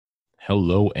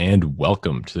Hello and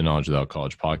welcome to the Knowledge Without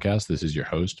College podcast. This is your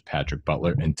host, Patrick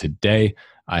Butler, and today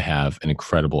I have an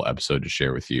incredible episode to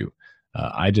share with you.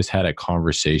 I just had a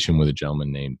conversation with a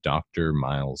gentleman named Dr.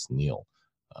 Miles Neal.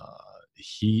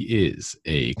 He is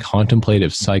a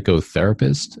contemplative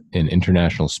psychotherapist, an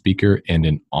international speaker, and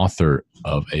an author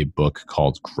of a book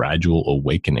called Gradual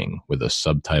Awakening with a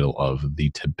subtitle of The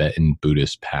Tibetan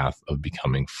Buddhist Path of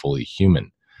Becoming Fully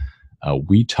Human.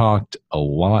 We talked a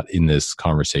lot in this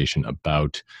conversation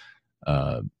about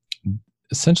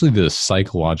essentially the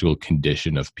psychological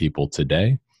condition of people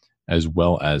today, as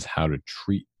well as how to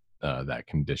treat that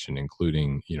condition,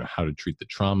 including how to treat the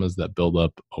traumas that build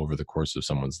up over the course of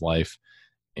someone's life,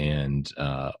 and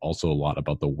also a lot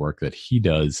about the work that he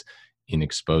does in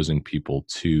exposing people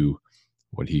to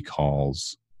what he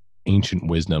calls ancient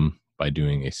wisdom by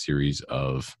doing a series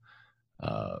of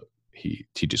he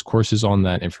teaches courses on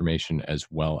that information, as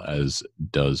well as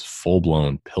does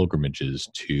full-blown pilgrimages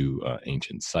to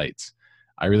ancient sites.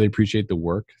 I really appreciate the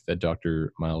work that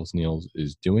Dr. Miles Neal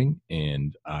is doing,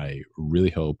 and I really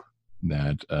hope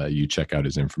that you check out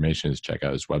his information, check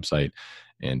out his website,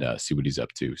 and see what he's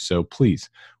up to. So please,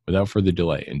 without further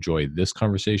delay, enjoy this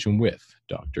conversation with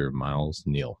Dr. Miles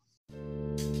Neal.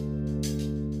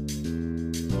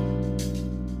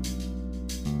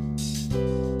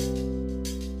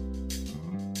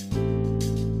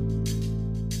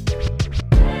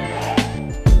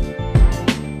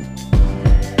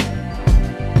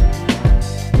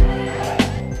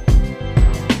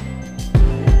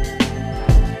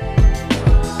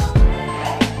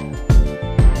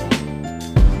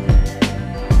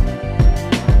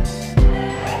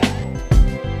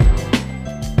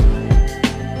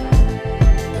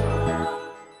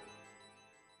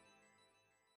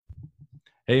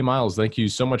 Hey, Miles, thank you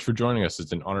so much for joining us.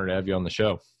 It's an honor to have you on the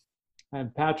show.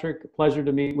 And Patrick, pleasure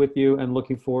to meet with you and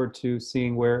looking forward to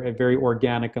seeing where a very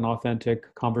organic and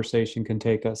authentic conversation can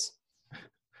take us.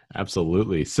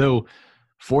 Absolutely. So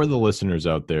for the listeners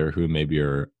out there who maybe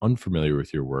are unfamiliar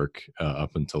with your work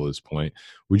up until this point,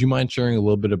 would you mind sharing a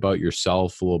little bit about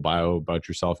yourself, a little bio about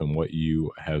yourself and what you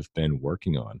have been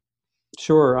working on?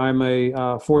 Sure. I'm a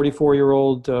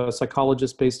 44-year-old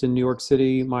psychologist based in New York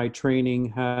City. My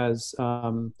training has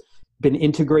been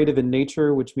integrative in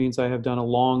nature, which means I have done a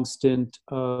long stint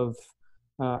of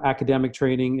academic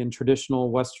training in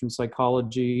traditional Western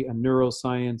psychology and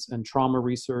neuroscience and trauma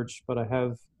research. But I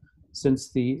have,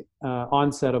 since the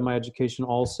onset of my education,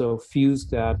 also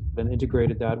fused that and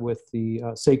integrated that with the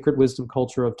sacred wisdom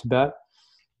culture of Tibet,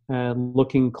 and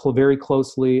looking very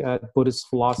closely at Buddhist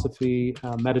philosophy,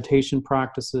 meditation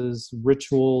practices,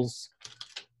 rituals,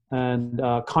 and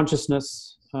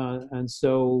consciousness. And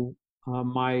so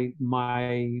my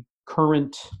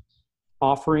current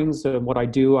offerings and what I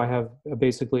do, I have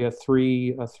basically a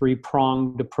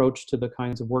three-pronged approach to the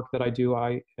kinds of work that I do.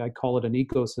 I call it an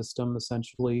ecosystem,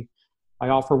 essentially. I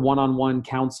offer one-on-one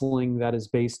counseling that is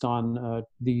based on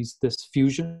this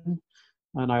fusion.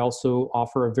 And I also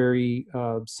offer a very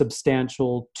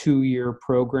substantial 2-year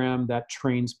program that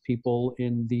trains people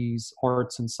in these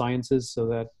arts and sciences so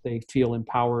that they feel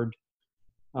empowered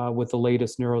with the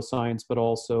latest neuroscience, but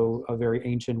also a very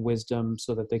ancient wisdom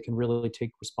so that they can really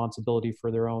take responsibility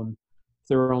for their own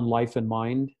life and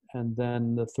mind. And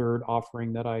then the third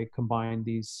offering that I combine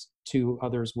these two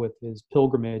others with is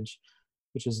pilgrimage,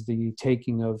 which is the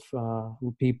taking of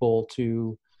people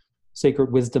to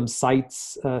sacred wisdom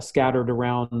sites scattered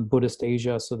around Buddhist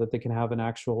Asia so that they can have an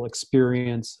actual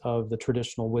experience of the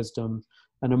traditional wisdom,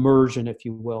 an immersion, if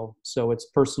you will. So it's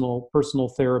personal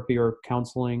therapy or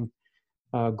counseling,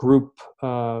 group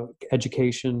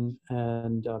education,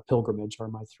 and pilgrimage are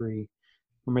my three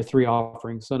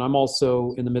offerings. And I'm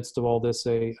also, in the midst of all this,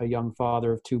 a young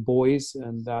father of 2 boys,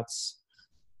 and that's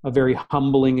a very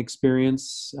humbling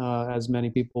experience, as many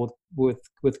people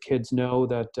with kids know,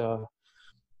 that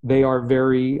they are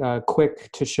very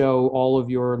quick to show all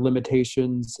of your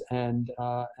limitations and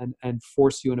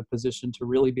force you in a position to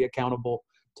really be accountable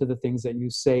to the things that you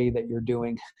say that you're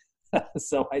doing.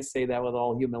 So I say that with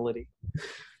all humility.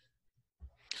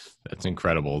 That's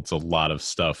incredible. It's a lot of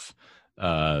stuff.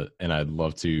 And I'd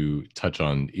love to touch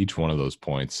on each one of those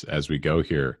points as we go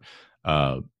here.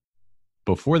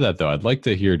 Before that, though, I'd like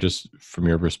to hear, just from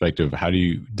your perspective, how do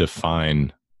you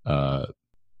define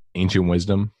ancient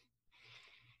wisdom?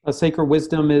 Sacred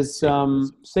wisdom is are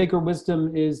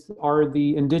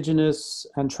the indigenous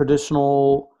and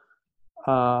traditional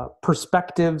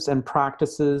perspectives and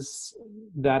practices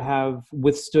that have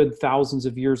withstood thousands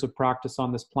of years of practice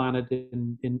on this planet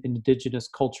in indigenous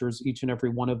cultures. Each and every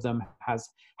one of them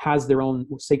has their own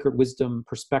sacred wisdom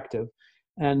perspective.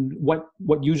 And what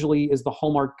usually is the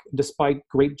hallmark, despite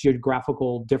great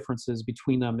geographical differences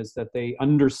between them, is that they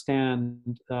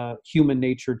understand human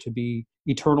nature to be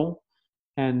eternal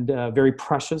and very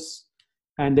precious.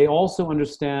 And they also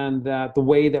understand that the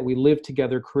way that we live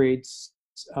together creates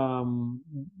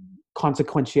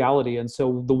consequentiality. And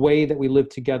so the way that we live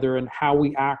together and how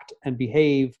we act and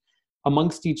behave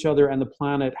amongst each other and the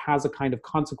planet has a kind of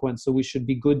consequence. So we should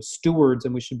be good stewards,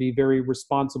 and we should be very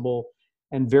responsible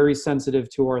and very sensitive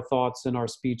to our thoughts and our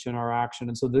speech and our action.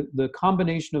 And so the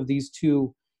combination of these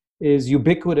two is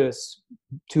ubiquitous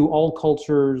to all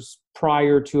cultures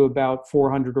prior to about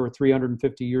 400 or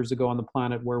 350 years ago on the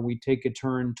planet, where we take a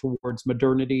turn towards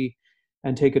modernity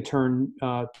and take a turn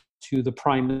to the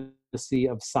primacy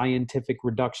of scientific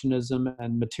reductionism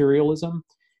and materialism.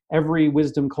 Every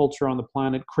wisdom culture on the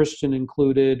planet, Christian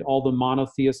included, all the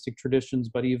monotheistic traditions,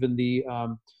 but even the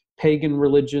pagan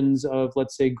religions of,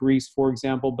 let's say, Greece, for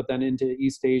example, but then into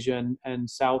East Asia and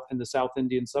South and the South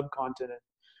Indian subcontinent,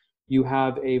 you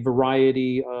have a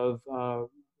variety of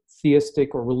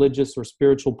theistic or religious or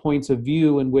spiritual points of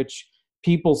view in which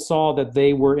people saw that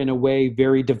they were in a way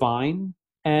very divine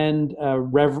and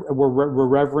were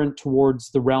reverent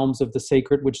towards the realms of the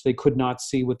sacred, which they could not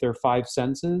see with their five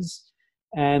senses.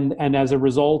 And as a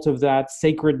result of that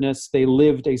sacredness, they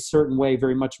lived a certain way,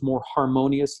 very much more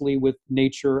harmoniously with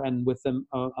nature and with them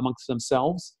amongst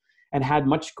themselves, and had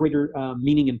much greater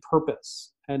meaning and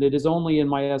purpose. And it is only, in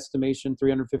my estimation,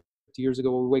 350 years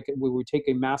ago, where we take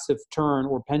a massive turn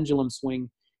or pendulum swing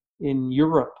in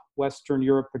Europe, Western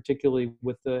Europe, particularly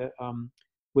with the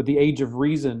Age of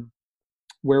Reason,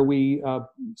 where we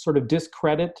sort of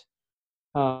discredit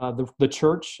the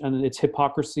church and its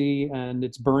hypocrisy and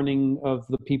its burning of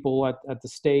the people at the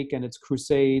stake and its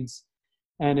crusades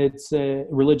and its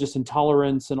religious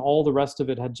intolerance and all the rest of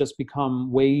it had just become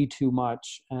way too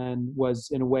much and was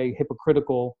in a way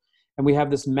hypocritical. And we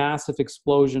have this massive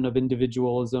explosion of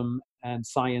individualism and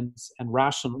science and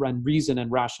reason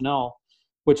and rationale,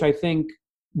 which I think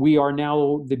we are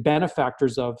now the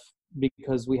benefactors of,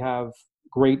 because we have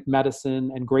great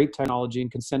medicine and great technology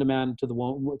and can send a man to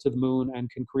the moon and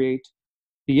can create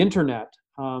the internet.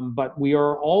 But we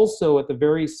are also at the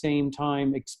very same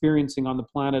time experiencing on the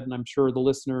planet, and I'm sure the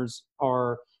listeners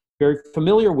are very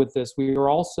familiar with this, we are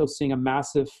also seeing a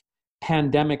massive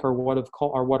pandemic or what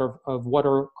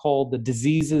are called the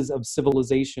diseases of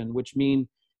civilization, which mean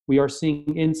we are seeing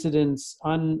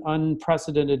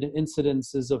unprecedented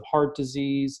incidences of heart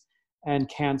disease and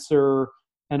cancer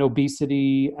and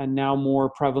obesity, and now more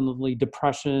prevalently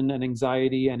depression and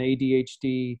anxiety and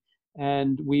ADHD.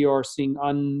 And we are seeing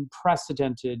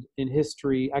unprecedented in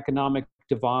history economic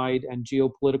divide and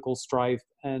geopolitical strife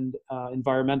and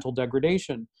environmental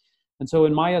degradation. And so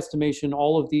in my estimation,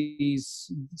 all of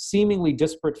these seemingly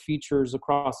disparate features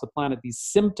across the planet, these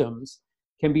symptoms,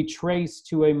 can be traced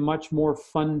to a much more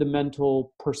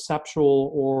fundamental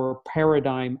perceptual or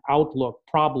paradigm outlook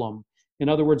problem. In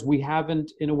other words, we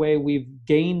haven't, in a way, we've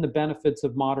gained the benefits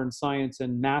of modern science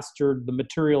and mastered the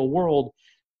material world,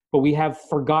 but we have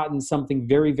forgotten something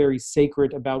very, very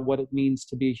sacred about what it means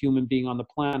to be a human being on the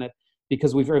planet,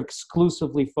 because we've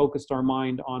exclusively focused our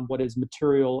mind on what is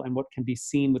material and what can be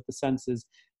seen with the senses,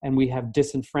 and we have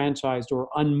disenfranchised or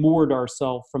unmoored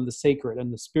ourselves from the sacred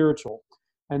and the spiritual.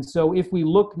 And so if we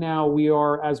look now, we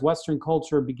are, as Western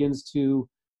culture begins to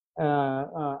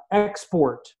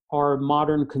export our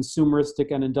modern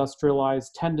consumeristic and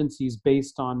industrialized tendencies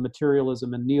based on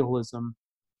materialism and nihilism,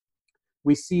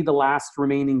 we see the last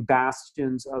remaining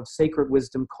bastions of sacred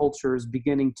wisdom cultures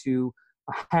beginning to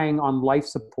hang on life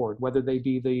support, whether they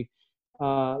be the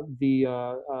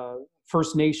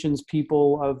First Nations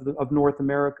people of North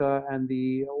America and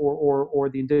or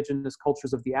the indigenous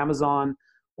cultures of the Amazon,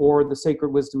 or the sacred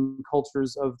wisdom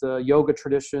cultures of the yoga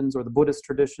traditions or the Buddhist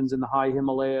traditions in the high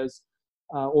Himalayas,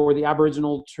 or the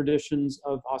Aboriginal traditions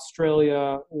of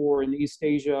Australia or in East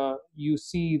Asia. You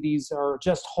see these are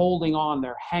just holding on,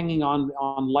 they're hanging on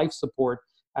life support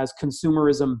as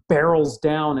consumerism barrels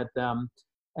down at them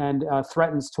and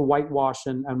threatens to whitewash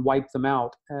and wipe them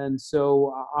out. And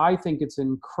so I think it's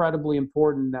incredibly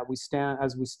important that we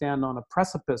stand on a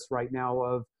precipice right now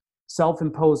of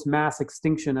self-imposed mass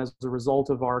extinction as a result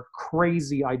of our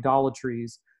crazy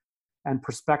idolatries and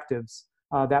perspectives,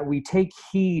 that we take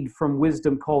heed from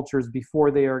wisdom cultures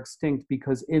before they are extinct,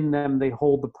 because in them they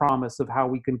hold the promise of how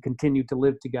we can continue to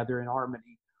live together in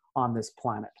harmony on this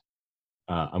planet.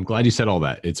 I'm glad you said all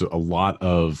that. It's a lot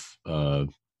of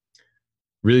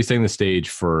really setting the stage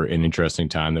for an interesting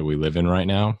time that we live in right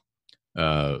now.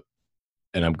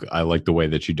 And I like the way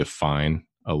that you define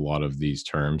a lot of these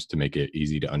terms to make it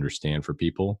easy to understand for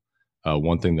people.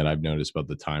 one thing that I've noticed about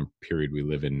the time period we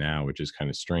live in now, which is kind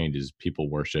of strange, is people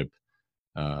worship,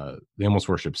 they almost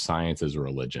worship science as a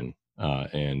religion.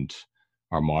 And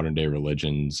our modern day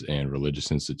religions and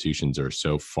religious institutions are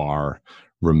so far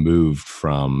removed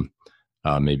from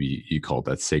maybe you call it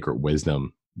that sacred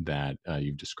wisdom that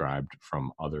you've described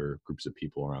from other groups of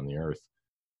people around the earth,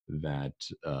 that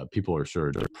people are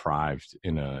sort of deprived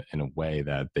in a way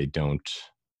that they don't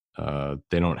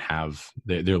have,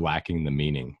 they're lacking the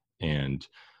meaning, and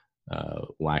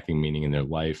lacking meaning in their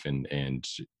life, and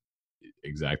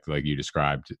exactly like you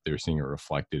described, they're seeing it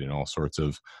reflected in all sorts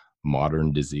of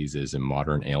modern diseases and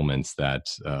modern ailments that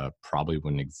probably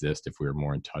wouldn't exist if we were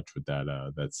more in touch with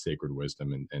that sacred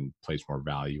wisdom, and place more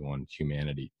value on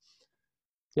humanity.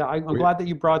 Yeah, I'm glad that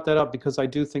you brought that up, because I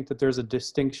do think that there's a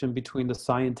distinction between the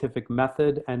scientific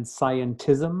method and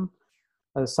scientism.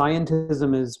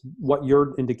 Scientism is what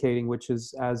you're indicating, which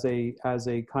is as a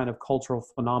kind of cultural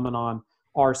phenomenon.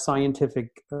 Our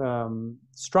scientific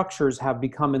structures have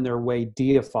become in their way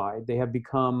deified. They have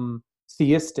become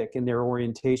theistic in their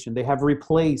orientation. They have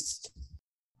replaced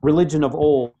religion of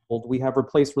old. We have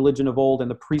replaced religion of old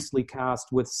and the priestly caste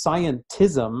with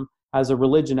scientism as a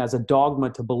religion, as a dogma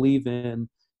to believe in,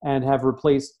 and have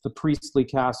replaced the priestly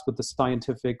caste with the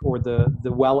scientific or the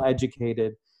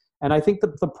well-educated. And I think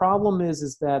that the problem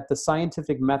is that the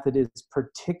scientific method is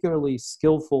particularly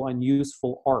skillful and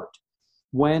useful art.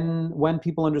 When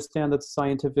people understand that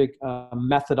scientific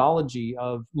methodology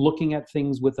of looking at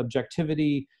things with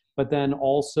objectivity, but then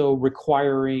also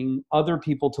requiring other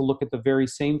people to look at the very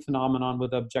same phenomenon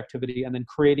with objectivity, and then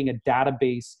creating a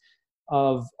database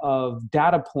of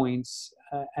data points,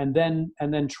 and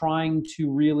then trying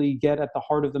to really get at the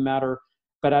heart of the matter,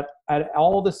 but at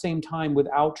all the same time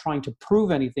without trying to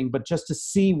prove anything, but just to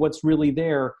see what's really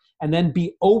there, and then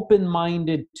be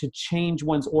open-minded to change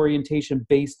one's orientation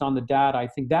based on the data. I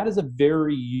think that is a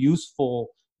very useful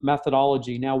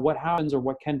methodology. Now, what happens, or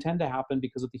what can tend to happen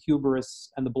because of the hubris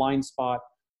and the blind spot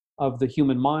of the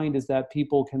human mind, is that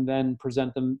people can then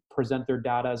present their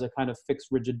data as a kind of fixed,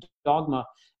 rigid dogma.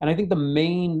 And I think the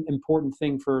main important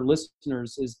thing for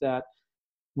listeners is that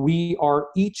we are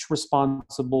each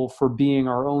responsible for being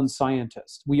our own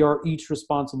scientist. We are each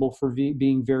responsible for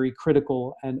being very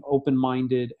critical and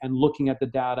open-minded and looking at the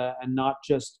data, and not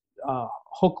just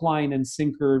hook, line, and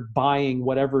sinker buying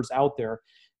whatever's out there.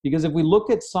 Because if we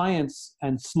look at science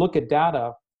and look at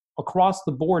data across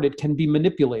the board, it can be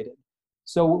manipulated.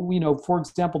 So, for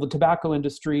example, the tobacco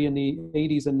industry in the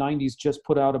 80s and 90s just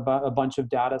put out about a bunch of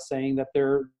data saying that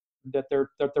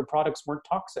their products weren't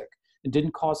toxic and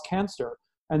didn't cause cancer.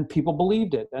 And people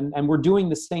believed it. And we're doing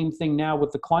the same thing now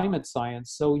with the climate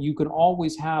science. So you can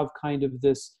always have kind of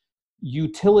this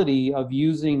utility of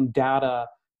using data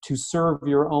to serve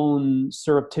your own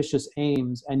surreptitious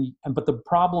aims. But the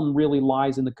problem really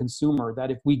lies in the consumer,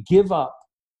 that if we give up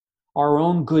our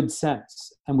own good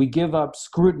sense, and we give up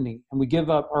scrutiny, and we give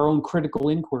up our own critical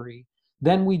inquiry,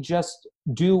 then we just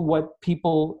do what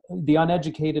people, the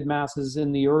uneducated masses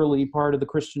in the early part of the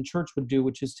Christian church would do,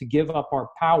 which is to give up our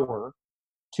power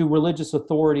to religious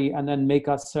authority, and then make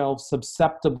ourselves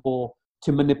susceptible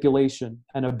to manipulation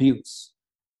and abuse.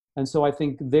 And so I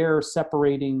think they're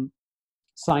separating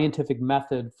scientific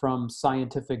method from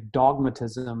scientific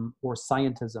dogmatism or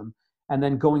scientism, and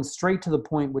then going straight to the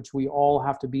point, which we all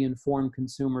have to be informed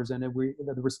consumers, and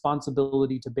the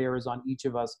responsibility to bear is on each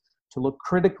of us to look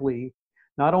critically,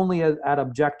 not only at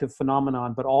objective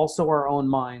phenomenon, but also our own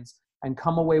minds, and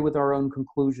come away with our own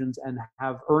conclusions, and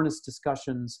have earnest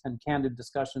discussions and candid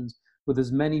discussions with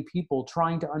as many people,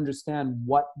 trying to understand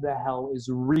what the hell is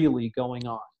really going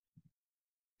on.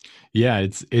 Yeah,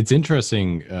 it's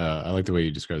interesting. I like the way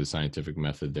you describe the scientific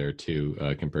method there too,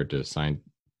 compared to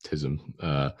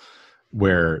scientism,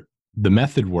 where the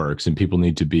method works and people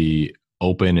need to be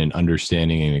open and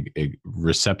understanding and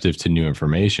receptive to new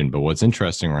information. But what's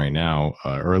interesting right now,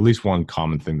 or at least one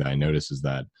common thing that I notice, is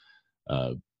that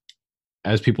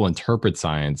as people interpret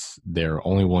science, they're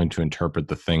only willing to interpret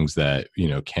the things that,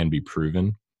 can be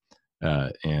proven.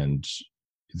 And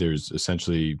there's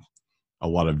essentially a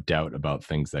lot of doubt about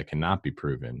things that cannot be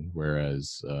proven.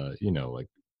 Whereas, like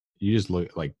you just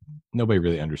look like nobody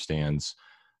really understands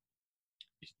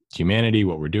humanity,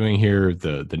 what we're doing here,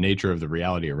 the nature of the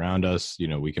reality around us.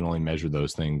 We can only measure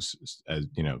those things as,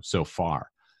 so far.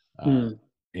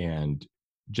 And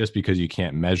just because you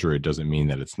can't measure it doesn't mean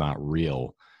that it's not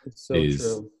real. It's so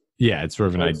true. Yeah, it's sort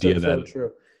of an idea that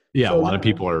true. Yeah, so a lot of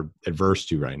people are adverse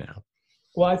to right now.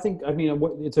 Well,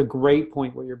 it's a great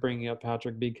point what you're bringing up,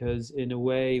 Patrick, because in a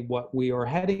way, what we are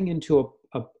heading into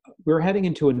we're heading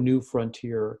into a new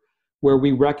frontier where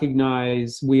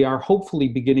we are hopefully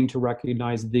beginning to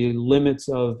recognize the limits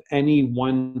of any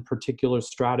one particular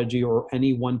strategy or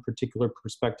any one particular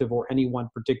perspective or any one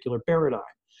particular paradigm.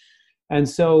 And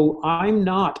so I'm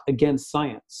not against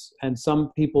science. And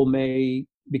some people may,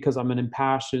 because I'm an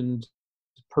impassioned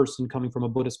person coming from a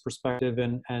Buddhist perspective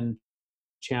and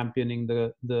championing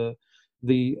the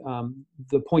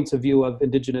points of view of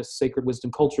indigenous sacred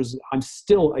wisdom cultures, I'm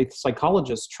still a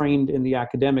psychologist trained in the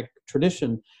academic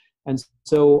tradition. And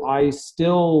so I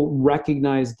still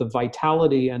recognize the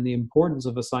vitality and the importance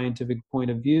of a scientific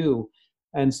point of view.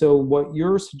 And so what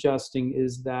you're suggesting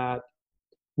is that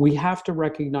we have to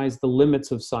recognize the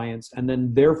limits of science and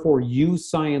then therefore use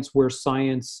science where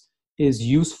science is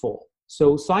useful.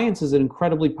 So science is an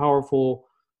incredibly powerful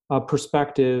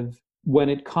perspective when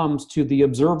it comes to the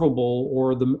observable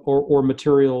or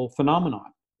material phenomenon.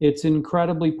 It's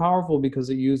incredibly powerful because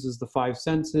it uses the five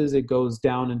senses. It goes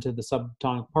down into the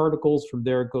subatomic particles. From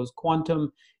there, it goes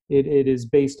quantum. It is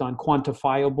based on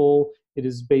quantifiable. It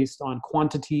is based on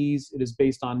quantities. It is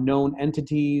based on known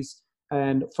entities.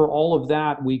 And for all of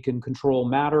that, we can control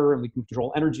matter and we can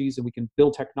control energies and we can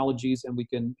build technologies and we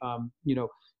can,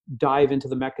 dive into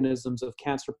the mechanisms of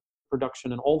cancer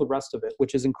production and all the rest of it,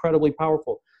 which is incredibly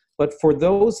powerful. But for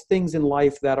those things in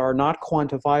life that are not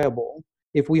quantifiable,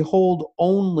 if we hold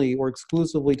only or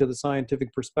exclusively to the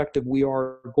scientific perspective, we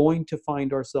are going to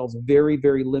find ourselves very,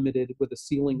 very limited with a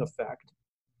ceiling effect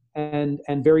and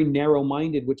very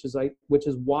narrow-minded, which is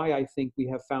why I think we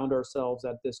have found ourselves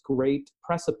at this great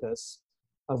precipice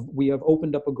of, we have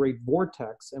opened up a great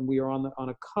vortex and we are on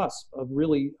a cusp of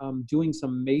really doing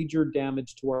some major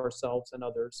damage to ourselves and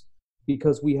others,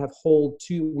 because we have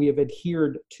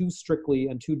adhered too strictly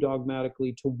and too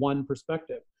dogmatically to one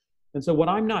perspective. And so what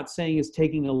I'm not saying is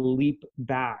taking a leap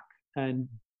back and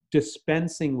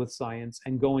dispensing with science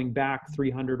and going back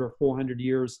 300 or 400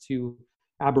 years to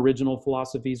Aboriginal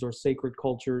philosophies or sacred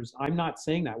cultures. I'm not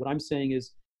saying that. What I'm saying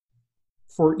is,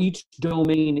 for each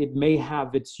domain, it may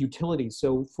have its utility.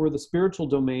 So for the spiritual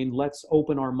domain, let's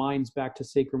open our minds back to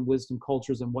sacred wisdom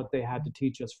cultures and what they had to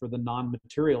teach us for the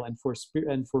non-material. And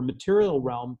for material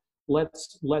realm,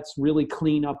 let's really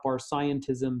clean up our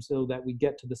scientism so that we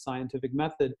get to the scientific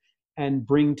method and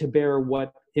bring to bear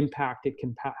what impact it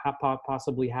can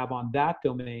possibly have on that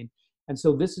domain. And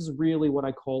so this is really what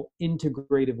I call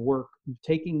integrative work,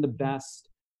 taking the best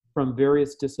from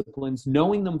various disciplines,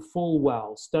 knowing them full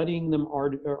well, studying them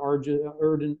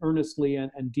earnestly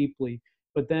and deeply,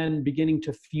 but then beginning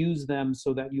to fuse them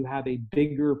so that you have a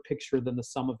bigger picture than the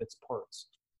sum of its parts.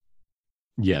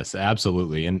 Yes,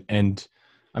 absolutely. And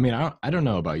I mean, I don't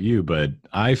know about you, but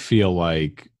I feel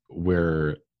like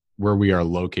where we are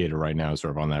located right now,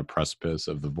 sort of on that precipice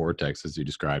of the vortex, as you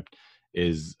described,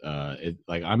 is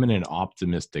like I'm in an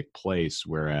optimistic place,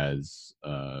 whereas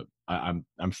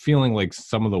I'm feeling like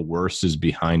some of the worst is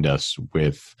behind us.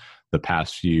 With the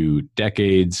past few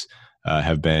decades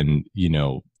have been,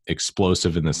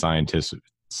 explosive in the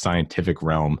scientific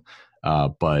realm,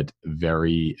 but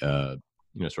very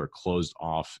sort of closed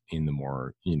off in the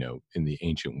more in the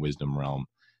ancient wisdom realm.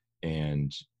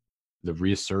 And the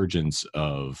resurgence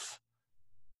of,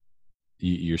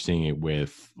 you're seeing it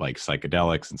with like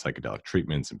psychedelics and psychedelic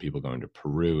treatments and people going to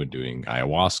Peru and doing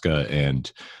ayahuasca,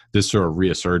 and this sort of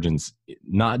resurgence,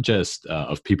 not just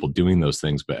of people doing those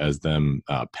things, but as them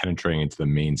penetrating into the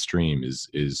mainstream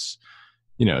is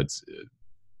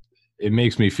it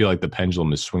makes me feel like the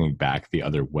pendulum is swinging back the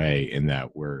other way, in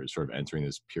that we're sort of entering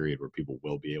this period where people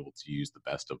will be able to use the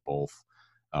best of both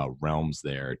realms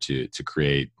there to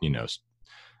create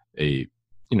a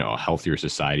healthier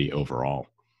society overall.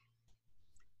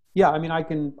 Yeah, I mean, I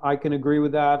can agree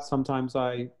with that. Sometimes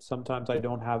I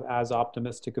don't have as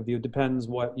optimistic a view. It depends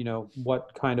what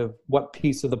what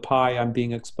piece of the pie I'm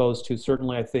being exposed to.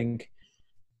 Certainly, I think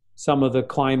some of the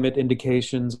climate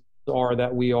indications are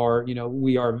that we are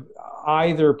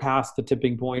either past the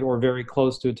tipping point or very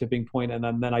close to a tipping point, and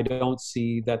then I don't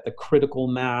see that the critical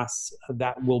mass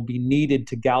that will be needed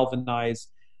to galvanize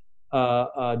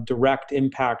a direct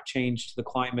impact change to the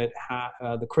climate,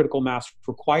 the critical mass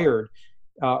required.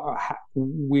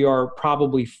 We are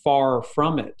probably far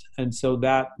from it, and so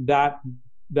that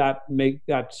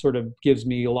sort of gives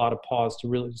me a lot of pause to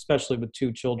really, especially with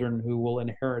two children who will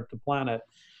inherit the planet.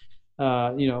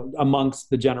 Amongst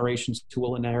the generations who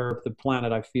will inherit the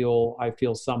planet, I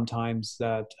feel sometimes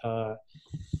that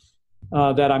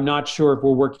that I'm not sure if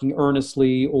we're working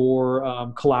earnestly or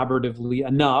collaboratively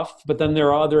enough. But then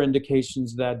there are other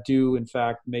indications that do, in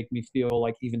fact, make me feel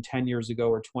like even 10 years ago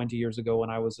or 20 years ago when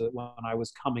I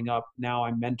was coming up. Now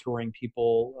I'm mentoring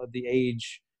people the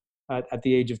age at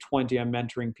the age of 20, I'm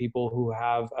mentoring people who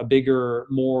have a bigger,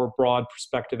 more broad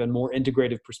perspective and more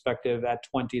integrative perspective at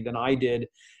 20 than I did.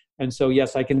 And so,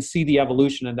 yes, I can see the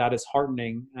evolution, and that is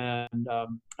heartening.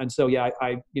 And so, yeah,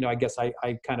 I guess I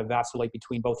kind of vacillate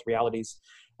between both realities.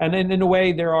 And then, in a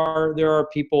way, there are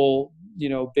people,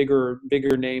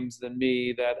 bigger names than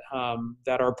me that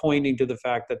are pointing to the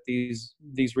fact that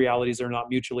these realities are not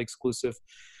mutually exclusive.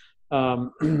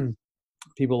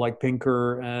 People like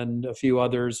Pinker and a few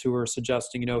others who are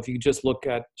suggesting, if you just look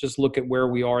at where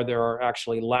we are, there are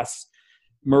actually less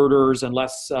murders and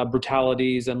less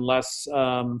brutalities and less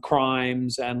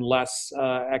crimes and less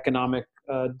economic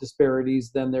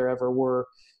disparities than there ever were.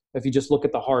 If you just look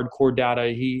at the hardcore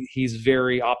data, he's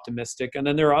very optimistic. And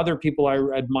then there are other people I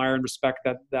admire and respect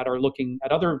that are looking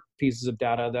at other pieces of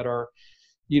data that are,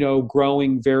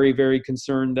 growing very, very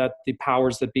concerned that the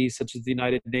powers that be, such as the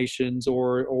United Nations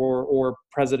or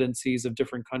presidencies of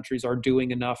different countries, are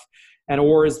doing enough,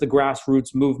 or is the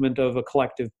grassroots movement of a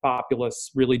collective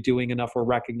populace really doing enough or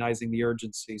recognizing the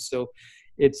urgency? So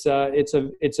it's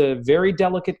a very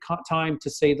delicate time, to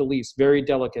say the least, very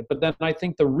delicate. But then I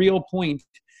think the real point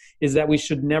is that we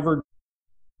should never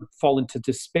fall into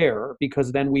despair,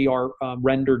 because then we are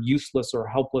rendered useless or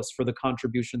helpless for the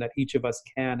contribution that each of us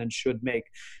can and should make.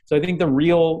 So I think the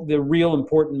real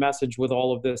important message with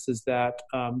all of this is that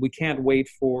we can't wait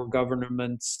for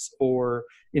governments or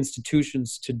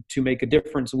institutions to make a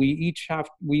difference.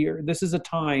 This is a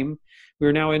time,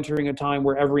 we're now entering a time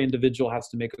where every individual has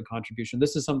to make a contribution.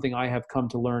 This is something I have come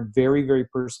to learn very, very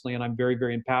personally, and I'm very,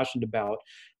 very impassioned about.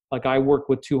 Like, I work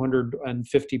with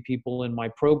 250 people in my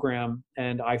program,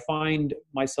 and I find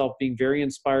myself being very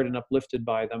inspired and uplifted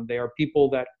by them. They are people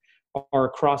that are a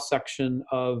cross-section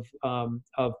of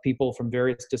people from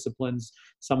various disciplines.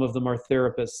 Some of them are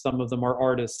therapists, some of them are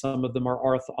artists, some of them are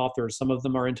authors, some of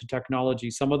them are into technology,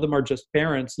 some of them are just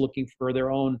parents looking for their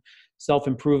own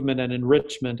self-improvement and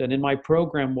enrichment. And in my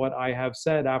program, what I have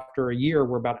said, after a year,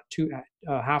 we're about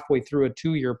halfway through a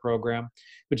 2-year program,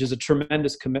 which is a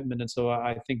tremendous commitment. And so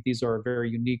I think these are a very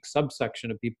unique subsection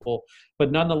of people.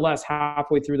 But nonetheless,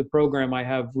 halfway through the program, I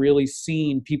have really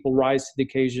seen people rise to the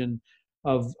occasion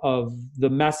of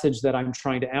the message that I'm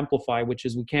trying to amplify, which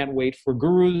is we can't wait for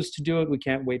gurus to do it. We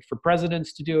can't wait for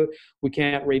presidents to do it. We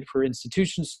can't wait for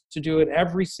institutions to do it.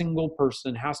 Every single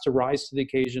person has to rise to the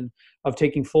occasion of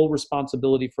taking full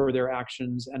responsibility for their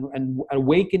actions and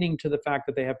awakening to the fact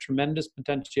that they have tremendous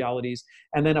potentialities,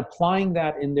 and then applying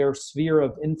that in their sphere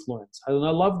of influence. And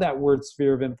I love that word,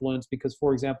 sphere of influence, because,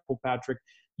 for example, Patrick,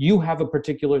 you have a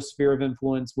particular sphere of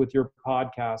influence with your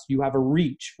podcast. You have a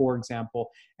reach, for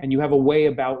example, and you have a way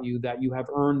about you that you have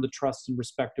earned the trust and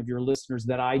respect of your listeners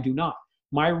that I do not.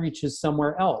 My reach is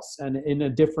somewhere else and in a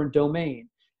different domain.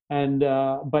 And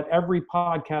but every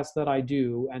podcast that I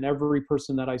do and every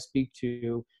person that I speak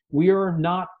to, we are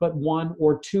not but 1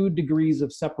 or 2 degrees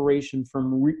of separation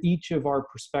from each of our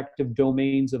prospective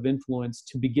domains of influence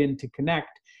to begin to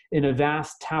connect in a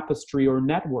vast tapestry or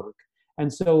network.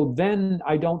 And so then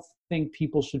I don't think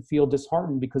people should feel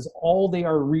disheartened, because all they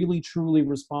are really truly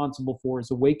responsible for is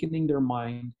awakening their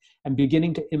mind and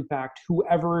beginning to impact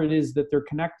whoever it is that they're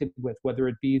connected with, whether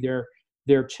it be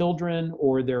their children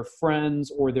or their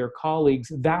friends or their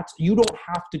colleagues. You don't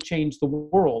have to change the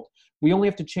world. We only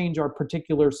have to change our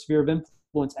particular sphere of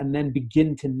influence and then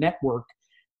begin to network,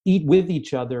 eat with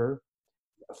each other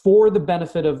for the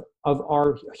benefit of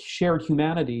our shared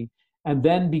humanity, and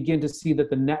then begin to see that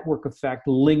the network effect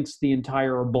links the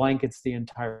entire or blankets the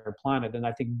entire planet. And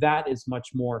I think that is much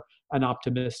more an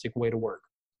optimistic way to work.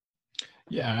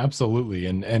 Yeah, absolutely.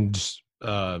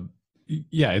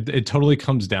 Yeah, it totally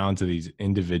comes down to these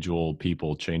individual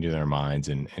people changing their minds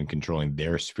and controlling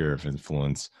their sphere of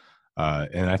influence.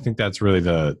 And I think that's really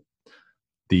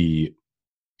the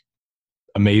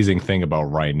amazing thing about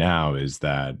right now, is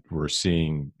that we're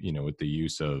seeing, with the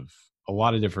use of a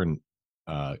lot of different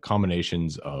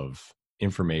combinations of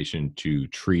information to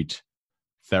treat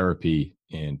therapy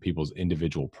in people's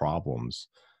individual problems,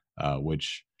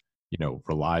 which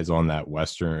relies on that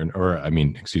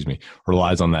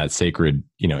relies on that sacred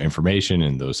information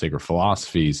and those sacred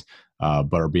philosophies,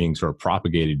 but are being sort of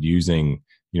propagated using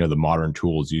the modern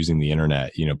tools, using the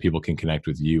internet. People can connect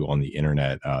with you on the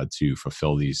internet to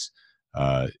fulfill these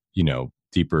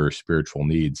deeper spiritual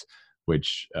needs,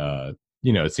 which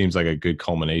it seems like a good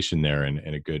culmination there,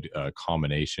 and a good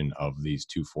combination of these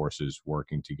two forces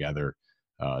working together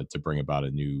to bring about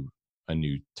a new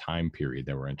time period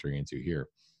that we're entering into here.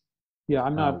 Yeah,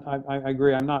 I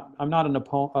agree. I'm not an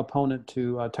opponent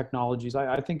to technologies.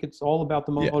 I think it's all about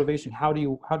the motivation. Yeah. How do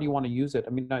you want to use it? I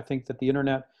mean, I think that the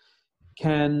internet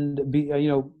can be,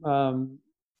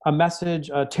 a message.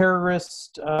 A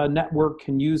terrorist network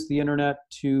can use the internet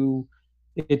to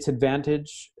its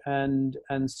advantage, and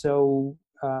so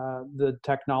the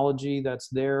technology that's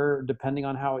there, depending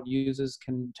on how it uses,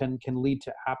 can lead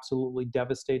to absolutely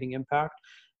devastating impact.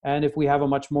 And if we have a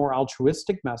much more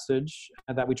altruistic message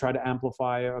that we try to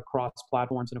amplify across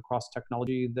platforms and across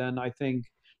technology, then I think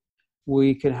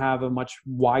we can have a much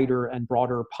wider and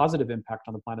broader positive impact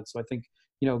on the planet. So I think,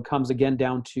 it comes again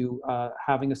down to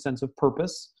having a sense of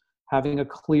purpose, having a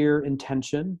clear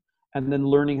intention, and then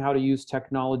learning how to use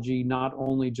technology not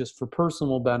only just for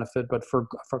personal benefit, but for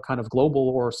kind of global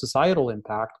or societal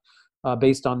impact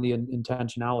based on the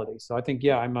intentionality. So I think,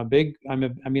 yeah, I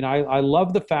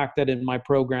love the fact that in my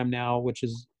program now, which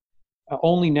is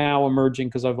only now emerging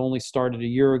because I've only started a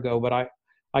year ago, but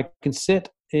I can sit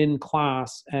in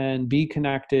class and be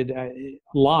connected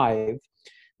live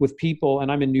with people,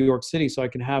 and I'm in New York City, so I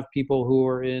can have people who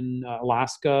are in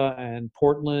Alaska and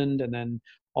Portland, and then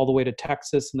all the way to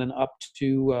Texas, and then up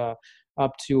to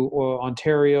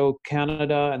Ontario,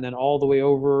 Canada, and then all the way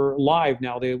over live.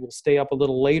 Now they will stay up a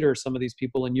little later, some of these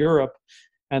people in Europe,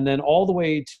 and then all the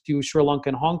way to Sri Lanka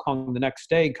and Hong Kong the next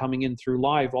day, coming in through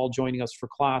live, all joining us for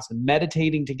class and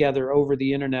meditating together over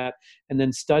the internet, and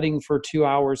then studying for 2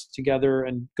 hours together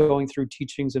and going through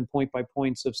teachings and point by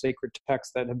points of sacred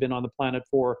texts that have been on the planet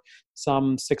for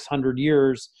some 600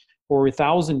 years or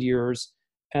 1,000 years,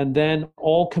 and then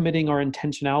all committing our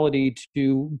intentionality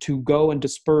to go and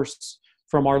disperse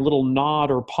from our little nod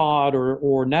or pod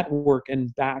or network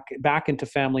and back into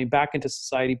family, back into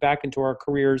society, back into our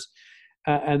careers,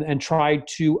 and try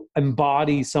to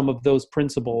embody some of those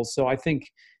principles. So I think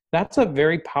that's a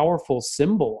very powerful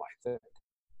symbol, I think.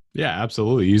 Yeah,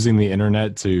 absolutely. Using the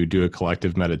internet to do a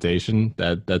collective meditation,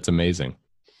 that's amazing.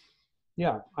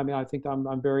 Yeah, I think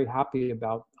I'm very happy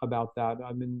about that.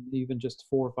 Even just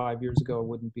 4 or 5 years ago, I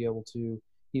wouldn't be able to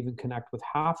even connect with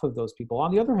half of those people.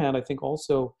 On the other hand, I think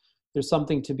also there's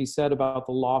something to be said about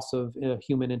the loss of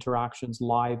human interactions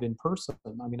live in person.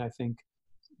 I think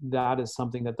that is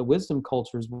something that the wisdom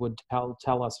cultures would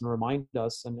tell us and remind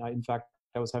us. And in fact,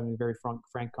 I was having a very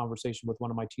frank conversation with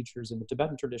one of my teachers in the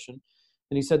Tibetan tradition.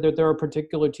 And he said that there are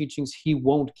particular teachings he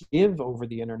won't give over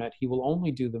the internet. He will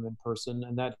only do them in person.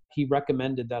 And that he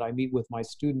recommended that I meet with my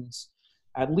students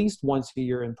at least once a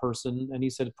year in person. And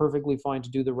he said, perfectly fine to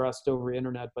do the rest over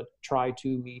internet, but try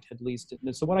to meet at least.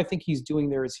 And so what I think he's doing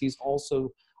there is he's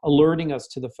also alerting us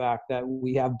to the fact that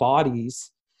we have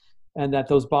bodies, and that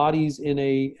those bodies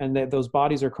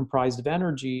are comprised of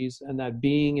energies, and that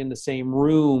being in the same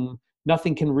room,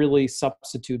 nothing can really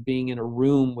substitute being in a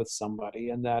room with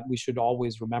somebody, and that we should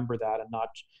always remember that and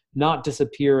not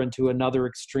disappear into another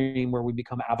extreme where we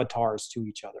become avatars to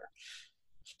each other.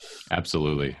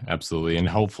 Absolutely. And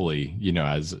hopefully,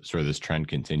 as sort of this trend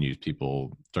continues,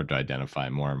 people start to identify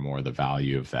more and more the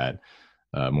value of that,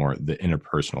 more the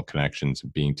interpersonal connections,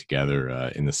 being together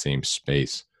in the same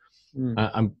space.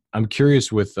 I'm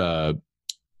curious with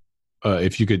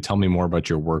if you could tell me more about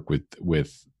your work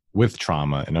with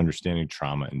trauma and understanding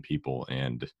trauma in people,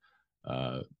 and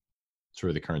sort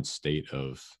of the current state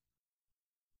of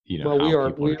well,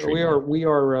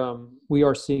 we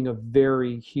are seeing a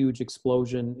very huge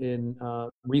explosion in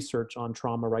research on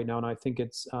trauma right now, and I think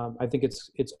it's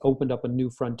opened up a new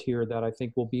frontier that I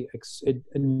think will be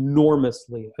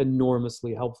enormously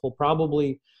helpful,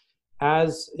 probably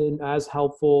as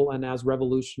helpful and as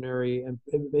revolutionary, and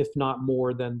if not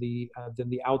more than the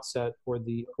outset or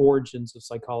the origins of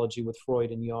psychology with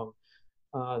Freud and Jung.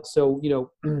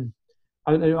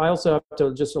 I also have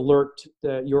to just alert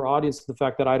your audience to the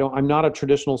fact that I'm not a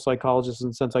traditional psychologist in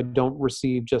the sense I don't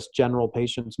receive just general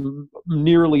patients.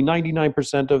 Nearly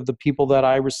 99% of the people that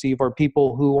I receive are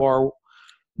people who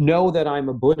know that I'm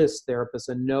a Buddhist therapist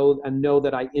and know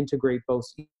that I integrate both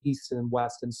East and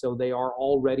West. And so they are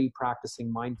already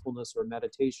practicing mindfulness or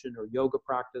meditation or yoga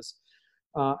practice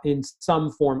in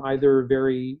some form, either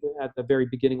at the very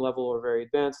beginning level or very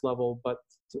advanced level. But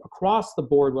across the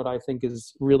board, what I think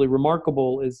is really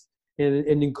remarkable is,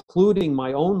 in including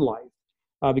my own life,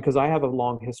 because I have a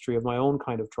long history of my own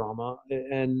kind of trauma,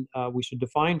 and we should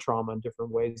define trauma in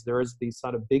different ways. There is the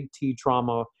sort of big T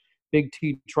trauma. Big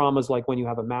T traumas like when you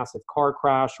have a massive car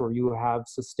crash, or you have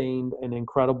sustained an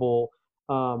incredible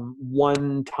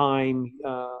one-time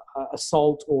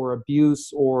assault or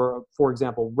abuse, or, for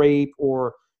example, rape,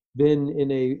 or been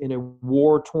in a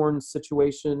war-torn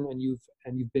situation, and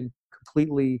you've been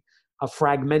completely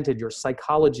fragmented. Your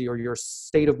psychology or your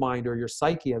state of mind or your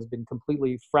psyche has been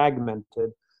completely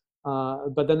fragmented.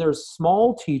 But then there's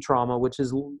small T trauma, which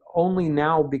is only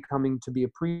now becoming to be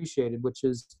appreciated, which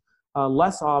is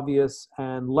less obvious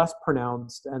and less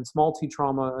pronounced. And small t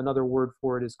trauma, another word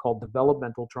for it, is called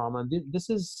developmental trauma. And this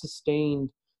is sustained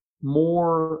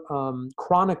more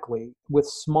chronically with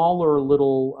smaller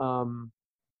little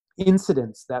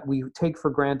incidents that we take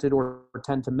for granted or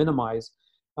tend to minimize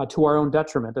to our own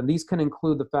detriment. And these can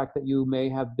include the fact that you may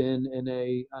have been in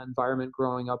an environment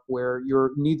growing up where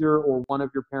neither or one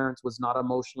of your parents was not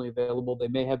emotionally available. They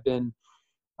may have been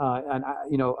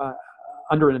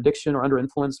under an addiction or under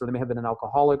influence, or they may have been an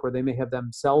alcoholic, or they may have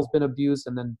themselves been abused,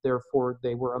 and then therefore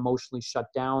they were emotionally shut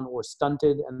down or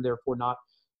stunted, and therefore not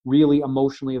really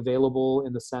emotionally available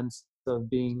in the sense of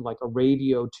being like a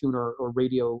radio tuner or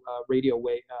radio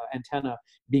wave antenna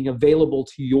being available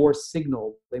to your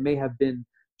signal. They may have been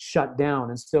shut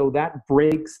down, and so that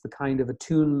breaks the kind of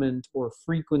attunement or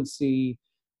frequency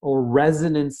or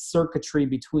resonance circuitry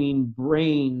between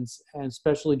brains, and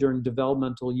especially during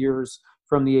developmental years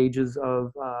from the ages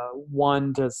of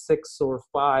 1 to 6 or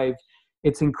 5.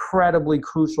 It's incredibly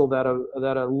crucial that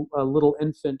a little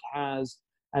infant has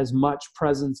as much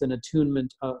presence and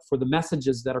attunement for the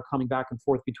messages that are coming back and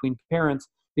forth between parents,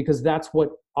 because that's what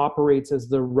operates as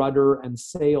the rudder and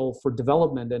sail for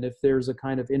development. And if there's a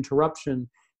kind of interruption,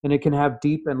 and it can have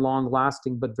deep and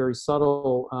long-lasting but very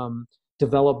subtle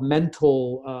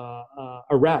developmental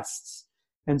arrests.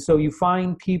 And so you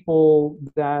find people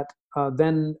that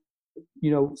then,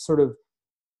 sort of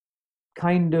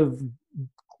kind of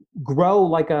grow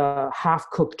like a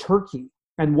half-cooked turkey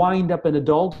and wind up in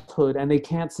adulthood, and they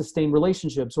can't sustain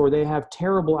relationships, or they have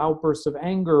terrible outbursts of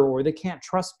anger, or they can't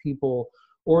trust people,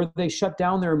 or they shut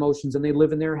down their emotions and they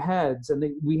live in their heads. And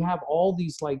we have all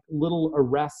these like little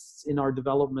arrests in our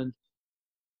development,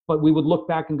 but we would look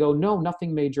back and go, no,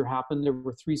 nothing major happened. There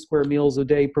were 3 square meals a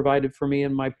day provided for me,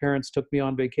 and my parents took me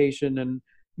on vacation, and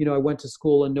I went to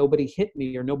school and nobody hit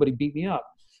me or nobody beat me up.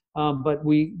 But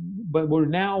we're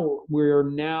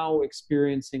now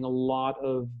experiencing a lot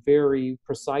of very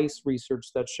precise research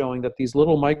that's showing that these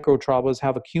little micro traumas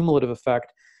have a cumulative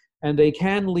effect, and they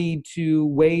can lead to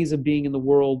ways of being in the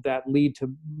world that lead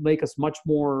to make us much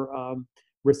more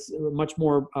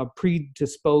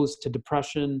predisposed to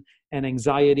depression and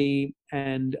anxiety,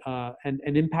 and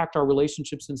impact our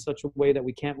relationships in such a way that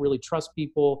we can't really trust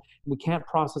people. We can't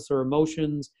process our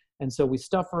emotions. And so we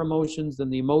stuff our emotions,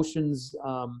 and the emotions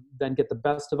then get the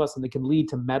best of us, and they can lead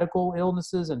to medical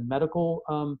illnesses and medical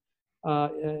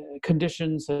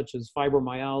conditions such as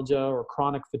fibromyalgia or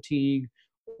chronic fatigue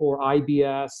or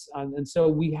IBS. And so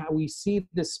we see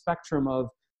this spectrum of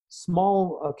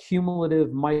small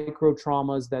cumulative micro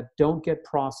traumas that don't get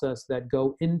processed, that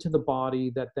go into the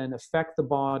body, that then affect the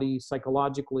body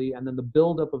psychologically, and then the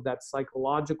buildup of that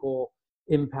psychological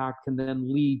impact can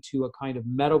then lead to a kind of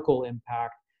medical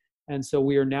impact. And so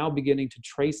we are now beginning to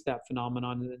trace that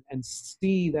phenomenon and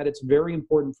see that it's very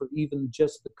important for even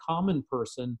just the common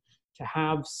person to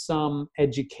have some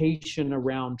education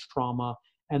around trauma,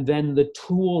 and then the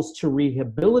tools to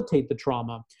rehabilitate the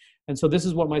trauma. And so this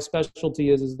is what my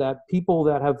specialty is that people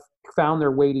that have found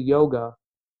their way to yoga,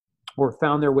 or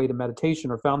found their way to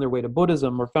meditation, or found their way to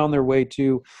Buddhism, or found their way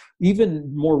to,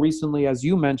 even more recently, as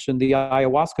you mentioned, the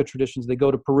ayahuasca traditions. They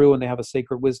go to Peru and they have a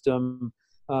sacred wisdom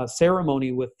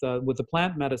ceremony with the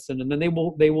plant medicine, and then they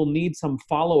will need some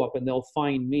follow-up, and they'll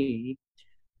find me.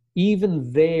 Even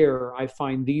there, I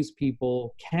find these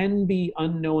people can be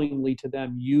unknowingly to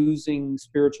them using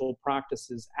spiritual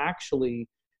practices actually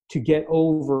to get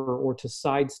over or to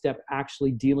sidestep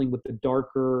actually dealing with the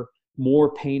darker,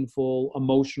 more painful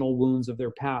emotional wounds of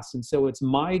their past. And so it's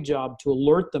my job to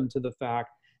alert them to the fact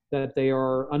that they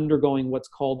are undergoing what's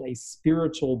called a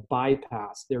spiritual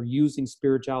bypass. They're using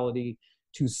spirituality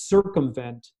to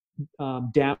circumvent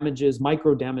damages,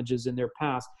 micro damages in their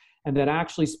past, and that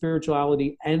actually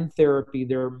spirituality and therapy,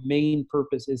 their main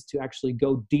purpose is to actually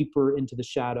go deeper into the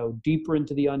shadow, deeper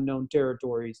into the unknown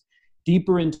territories,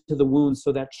 deeper into the wounds,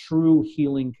 so that true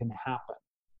healing can happen.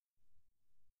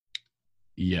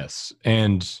 Yes.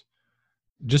 And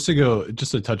just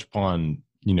to touch upon,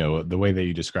 the way that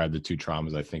you described the 2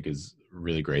 traumas, I think is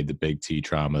really great. The big T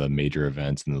trauma, the major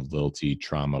events, and the little t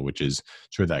trauma, which is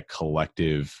sort of that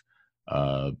collective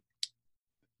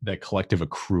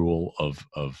accrual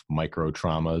of micro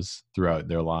traumas throughout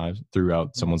their lives,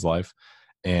 throughout someone's life.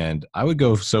 And I would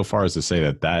go so far as to say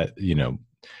that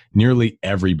nearly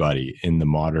everybody in the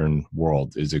modern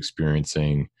world is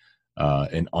experiencing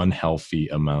an unhealthy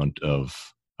amount of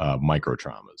micro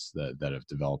traumas that have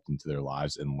developed into their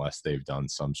lives, unless they've done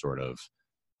some sort of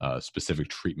specific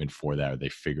treatment for that, or they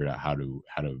figured out how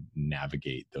to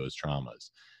navigate those traumas.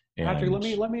 And Patrick,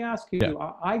 let me ask you. Yeah.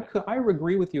 I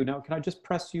agree with you. Now, can I just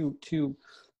press you to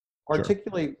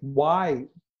articulate why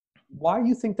Why do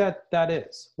you think that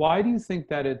is? Why do you think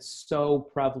that it's so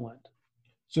prevalent?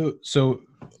 So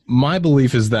my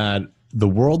belief is that the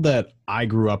world that I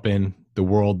grew up in, the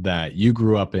world that you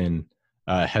grew up in,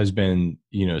 has been,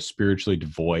 spiritually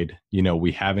devoid.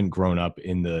 We haven't grown up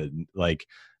in the like.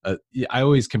 I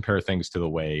always compare things to the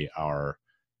way our,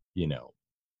 you know,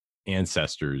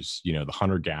 ancestors, the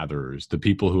hunter gatherers, the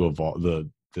people who evolved, the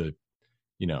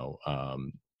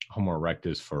Homo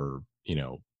erectus for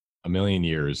a million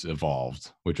years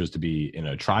evolved, which was to be in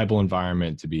a tribal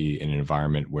environment, to be in an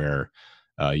environment where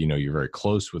you're very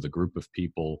close with a group of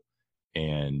people.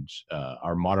 And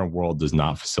our modern world does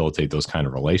not facilitate those kind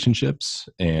of relationships.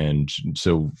 And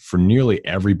so for nearly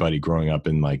everybody growing up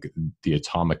in like the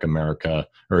atomic America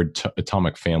or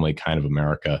atomic family kind of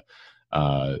America,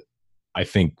 I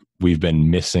think we've been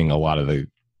missing a lot of the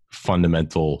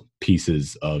fundamental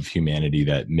pieces of humanity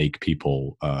that make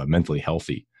people mentally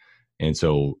healthy. And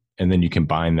so, and then you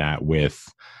combine that with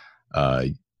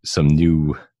some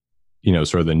new,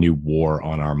 sort of the new war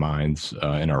on our minds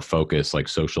and our focus, like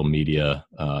social media,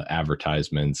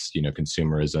 advertisements,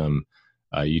 consumerism.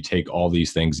 You take all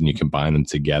these things and you combine them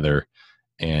together.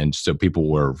 And so people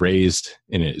were raised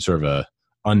in a sort of a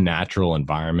unnatural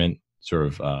environment,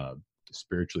 sort of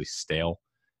spiritually stale.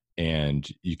 And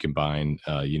you combine,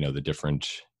 the different,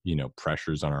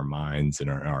 pressures on our minds and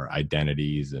our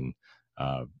identities and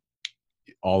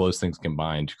all those things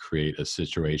combined to create a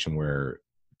situation where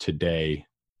today,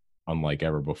 unlike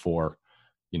ever before,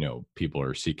 people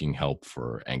are seeking help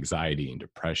for anxiety and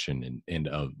depression and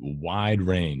a wide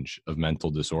range of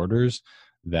mental disorders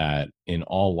that in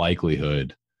all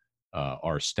likelihood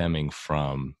are stemming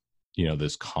from,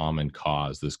 this common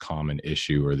cause, this common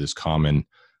issue, or this common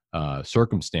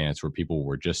circumstance where people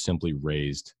were just simply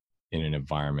raised in an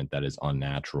environment that is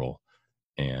unnatural.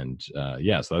 And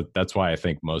so that's why I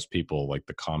think most people, like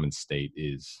the common state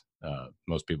is,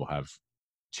 most people have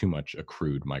too much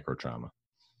accrued micro trauma.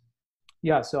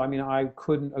 Yeah, so I mean, I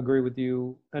couldn't agree with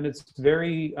you, and it's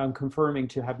very confirming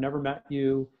to have never met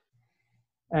you,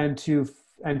 and to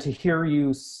hear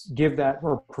you give that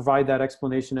or provide that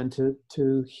explanation, and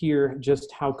to hear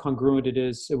just how congruent it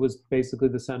is. It was basically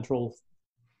the central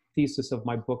thesis of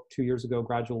my book 2 years ago,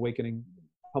 Gradual Awakening,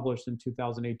 published in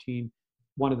 2018.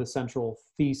 One of the central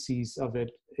theses of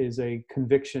it is a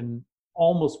conviction,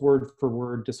 almost word for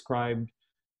word described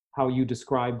how you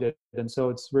described it. And so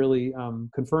it's really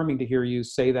confirming to hear you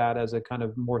say that as a kind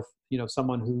of more,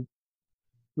 someone who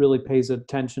really pays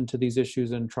attention to these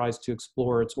issues and tries to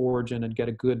explore its origin and get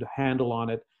a good handle on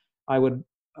it. I would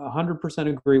 100%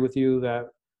 agree with you that,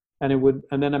 and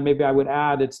then maybe I would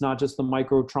add, it's not just the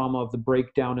micro trauma of the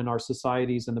breakdown in our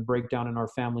societies and the breakdown in our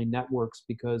family networks,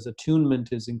 because attunement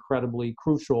is incredibly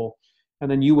crucial. And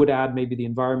then you would add maybe the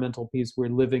environmental piece. We're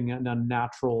living in a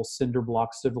natural cinder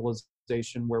block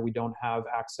civilization where we don't have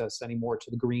access anymore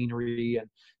to the greenery and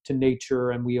to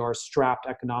nature. And we are strapped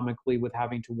economically with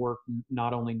having to work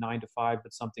not only 9 to 5,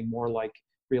 but something more like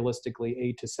realistically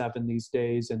 8 to 7 these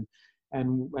days. And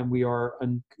we are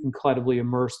incredibly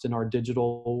immersed in our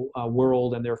digital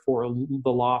world, and therefore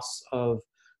the loss of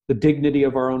the dignity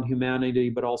of our own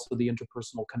humanity, but also the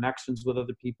interpersonal connections with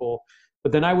other people.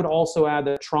 But then I would also add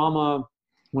that trauma,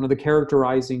 one of the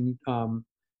characterizing,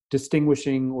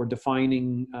 distinguishing or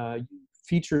defining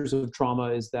features of trauma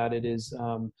is that it is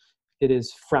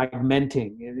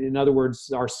fragmenting. In other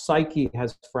words, our psyche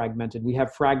has fragmented. We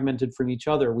have fragmented from each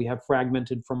other. We have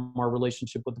fragmented from our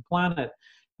relationship with the planet.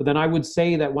 But then I would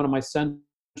say that one of my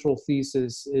central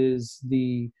theses is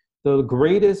the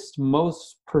greatest,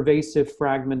 most pervasive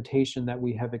fragmentation that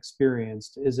we have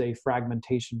experienced is a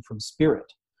fragmentation from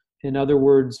spirit. In other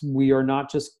words, we are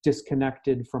not just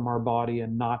disconnected from our body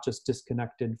and not just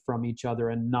disconnected from each other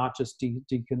and not just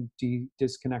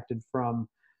disconnected from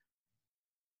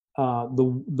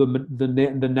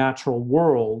the natural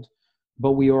world,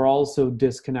 but we are also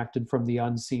disconnected from the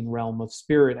unseen realm of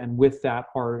spirit. And with that,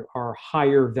 our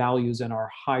higher values and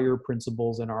our higher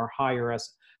principles and our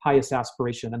highest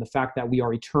aspiration, and the fact that we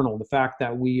are eternal, the fact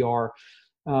that we are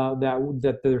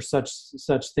that there's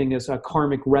such thing as a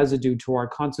karmic residue to our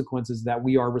consequences, that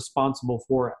we are responsible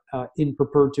for in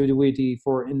perpetuity,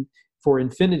 for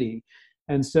infinity.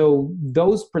 And so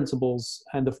those principles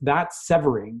and that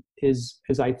severing is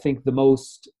I think the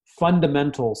most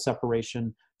fundamental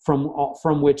separation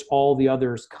from which all the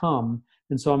others come.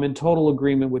 And so I'm in total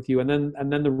agreement with you. And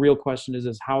then the real question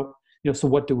is how, so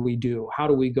what do we do? How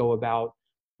do we go about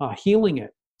healing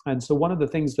it? And so one of the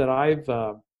things that I've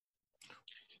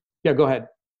yeah, go ahead.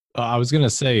 I was going to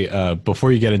say,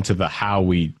 before you get into the how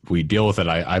we deal with it,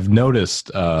 I've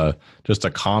noticed just a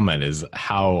comment is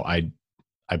how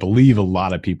I I believe a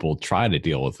lot of people try to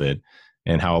deal with it,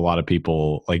 and how a lot of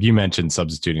people, like you mentioned,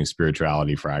 substituting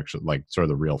spirituality for actual, like sort of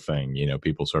the real thing. You know,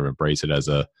 people sort of embrace it as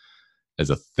a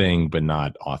thing, but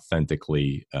not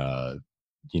authentically,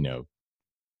 you know,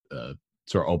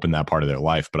 sort of open that part of their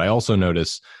life. But I also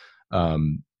notice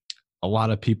um, a lot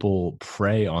of people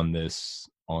prey on this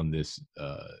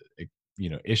you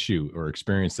know, issue or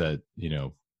experience that, you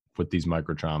know, with these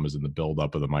micro traumas and the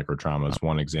buildup of the micro traumas.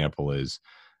 One example is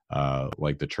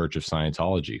like the Church of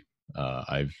Scientology.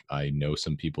 I know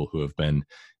some people who have been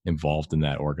involved in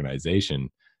that organization,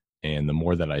 and the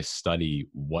more that I study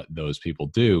what those people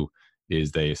do,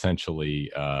 is they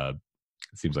essentially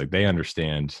it seems like they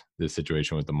understand the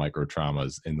situation with the micro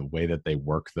traumas, and the way that they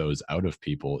work those out of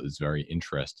people is very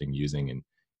interesting, using an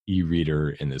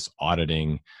e-reader in this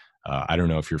auditing. I don't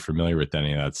know if you're familiar with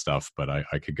any of that stuff, but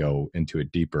I could go into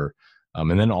it deeper.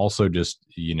 And then also just,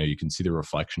 you know, you can see the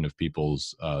reflection of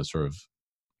people's sort of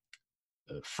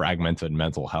fragmented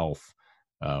mental health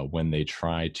when they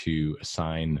try to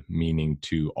assign meaning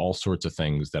to all sorts of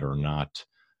things that are not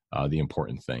the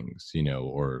important things, you know,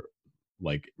 or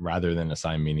like rather than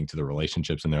assign meaning to the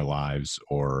relationships in their lives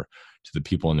or to the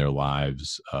people in their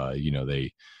lives, you know,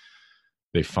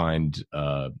 they find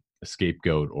a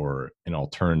scapegoat or an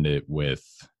alternative with,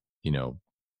 you know,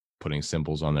 putting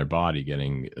symbols on their body,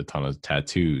 getting a ton of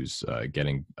tattoos,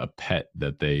 getting a pet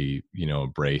that they, you know,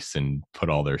 embrace and put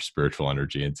all their spiritual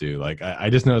energy into. Like, I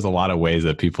just know there's a lot of ways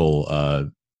that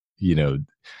people, you know,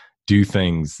 do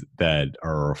things that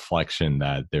are a reflection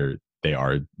that they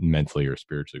are mentally or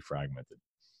spiritually fragmented.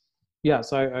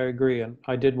 Yes, I agree. And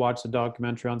I did watch the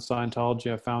documentary on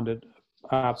Scientology. I found it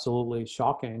absolutely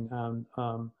shocking.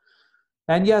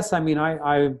 And yes, I mean,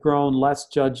 I've grown less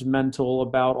judgmental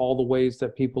about all the ways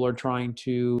that people are trying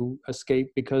to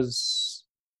escape, because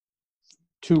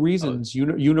two Oh, reasons.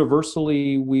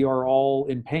 Universally, we are all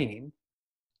in pain.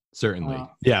 certainly. Uh,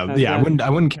 Yeah. and Yeah. then, I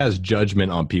wouldn't cast judgment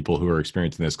on people who are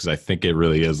experiencing this, because I think it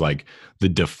really is like the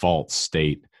default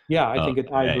state yeah, of I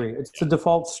today. agree. It's the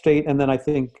default state. And then I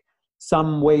think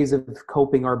some ways of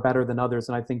coping are better than others.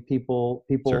 And I think people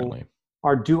Certainly.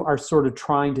 are sort of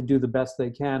trying to do the best they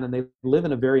can, and they live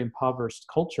in a very impoverished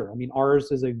culture. I mean,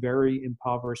 ours is a very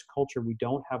impoverished culture. We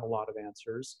don't have a lot of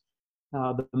answers.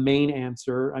 The main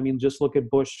answer, I mean, just look at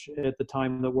Bush at the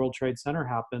time the World Trade Center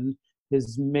happened.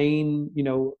 His main,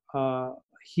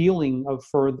 healing of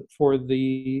for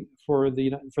the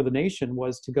nation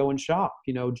was to go and shop.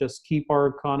 You know, just keep our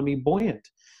economy buoyant.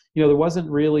 You know, there wasn't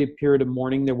really a period of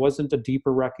mourning. There wasn't a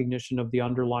deeper recognition of the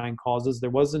underlying causes. There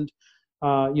wasn't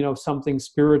something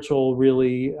spiritual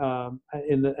really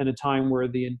in a time where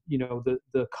the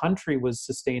country was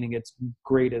sustaining its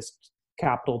greatest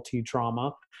capital T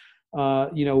trauma.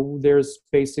 There's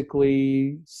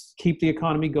basically keep the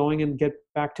economy going and get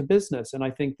back to business. And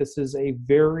I think this is a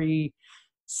very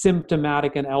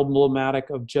symptomatic and emblematic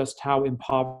of just how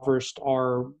impoverished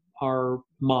our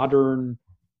modern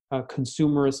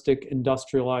consumeristic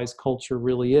industrialized culture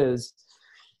really is.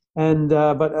 And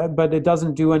but it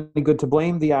doesn't do any good to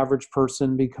blame the average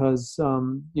person, because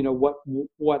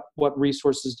what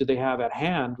resources do they have at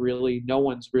hand? Really, no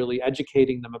one's really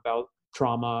educating them about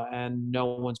trauma, and no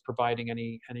one's providing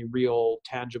any real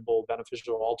tangible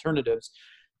beneficial alternatives.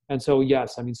 And so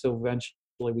yes, I mean, so eventually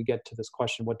we get to this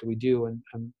question, what do we do? And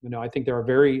I think there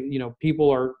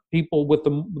are people with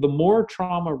the more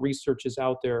trauma research is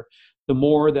out there, the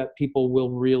more that people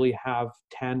will really have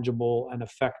tangible and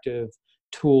effective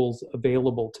tools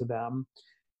available to them.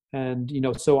 And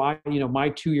so my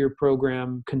 2-year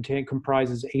program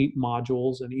comprises 8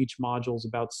 modules, and each module is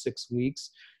about 6 weeks.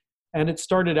 And it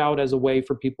started out as a way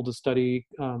for people to study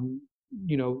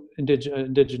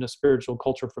indigenous spiritual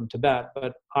culture from Tibet.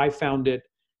 But I found that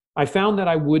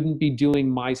I wouldn't be doing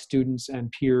my students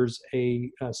and peers a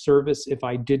service if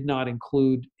I did not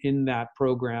include in that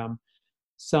program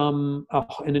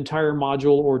an entire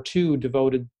module or 2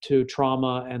 devoted to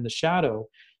trauma and the shadow.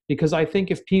 Because I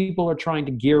think if people are trying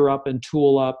to gear up and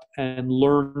tool up and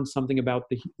learn something about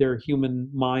their human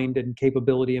mind and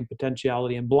capability and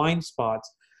potentiality and blind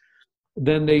spots,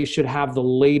 then they should have the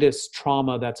latest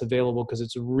trauma that's available, because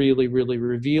it's really, really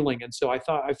revealing. And so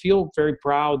I feel very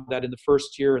proud that in the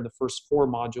first year, in the first 4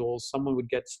 modules, someone would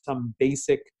get some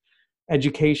basic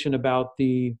education about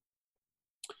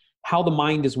how the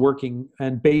mind is working,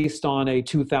 and based on a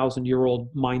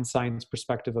 2,000-year-old mind science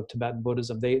perspective of Tibetan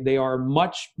Buddhism. They are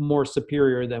much more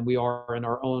superior than we are in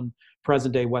our own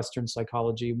present day Western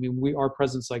psychology. I mean, our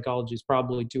present psychology is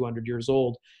probably 200 years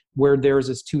old, where theirs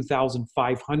is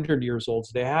 2,500 years old.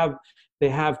 So they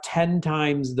have 10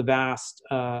 times the vast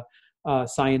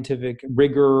scientific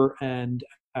rigor and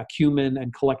acumen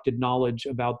and collected knowledge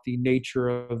about the nature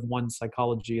of one's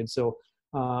psychology. And so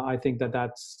I think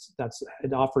that's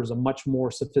it offers a much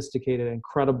more sophisticated and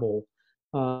credible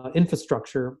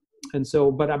infrastructure. And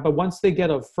so, but once they get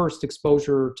a first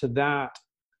exposure to that,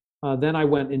 then I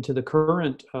went into the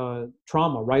current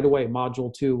trauma right away.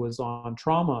 Module 2 was on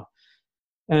trauma,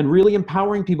 and really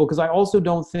empowering people, because I also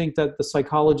don't think that the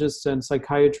psychologists and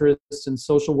psychiatrists and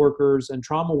social workers and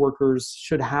trauma workers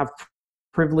should have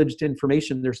privileged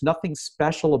information. There's nothing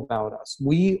special about us.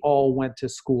 We all went to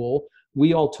school.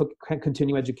 We all took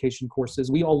continuing education courses.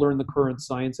 We all learned the current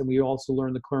science, and we also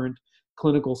learned the current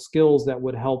clinical skills that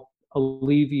would help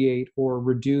alleviate or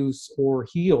reduce or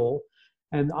heal.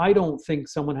 And I don't think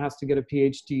someone has to get a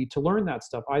PhD to learn that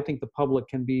stuff. I think the public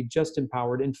can be just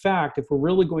empowered. In fact, if we're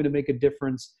really going to make a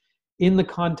difference in the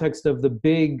context of the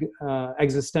big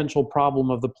existential problem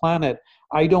of the planet,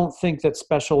 I don't think that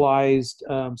specialized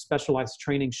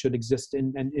training should exist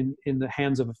in the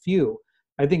hands of a few.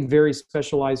 I think very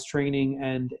specialized training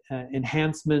and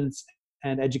enhancements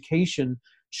and education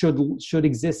should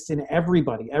exist in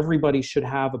everybody. Everybody should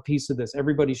have a piece of this.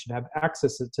 Everybody should have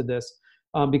access to this,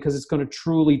 because it's going to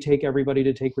truly take everybody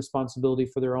to take responsibility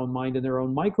for their own mind and their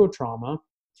own micro trauma,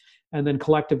 and then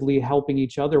collectively helping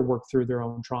each other work through their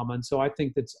own trauma. And so I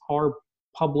think that's our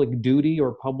public duty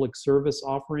or public service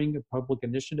offering, a public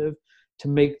initiative, to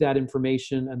make that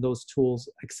information and those tools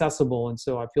accessible. And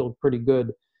so I feel pretty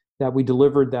good that we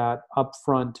delivered that up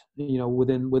front.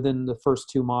 Within the first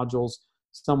 2 modules,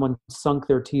 someone sunk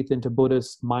their teeth into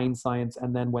Buddhist mind science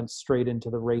and then went straight into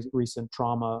the recent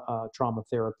trauma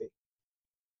therapy.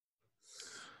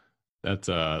 That's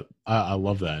I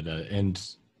love that. And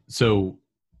so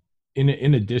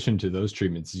in addition to those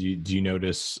treatments, do you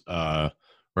notice or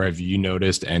have you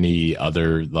noticed any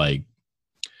other like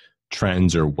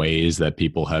trends or ways that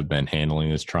people have been handling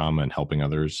this trauma and helping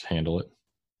others handle it?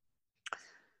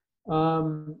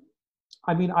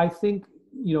 I think,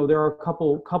 there are a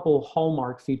couple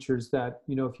hallmark features that,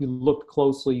 if you looked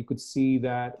closely, you could see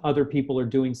that other people are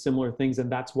doing similar things,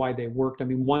 and that's why they worked.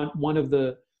 One of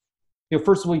the,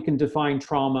 first of all, you can define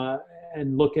trauma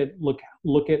and look at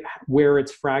where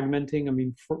it's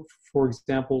fragmenting. For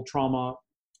example, trauma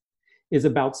is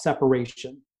about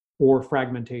separation or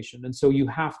fragmentation. And so you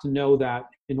have to know that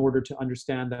in order to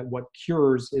understand that what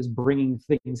cures is bringing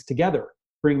things together,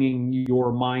 bringing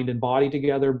your mind and body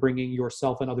together, bringing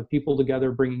yourself and other people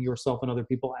together, bringing yourself and other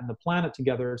people and the planet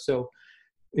together. So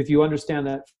if you understand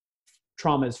that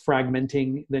trauma is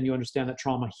fragmenting, then you understand that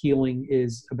trauma healing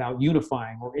is about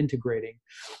unifying or integrating.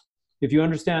 If you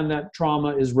understand that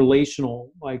trauma is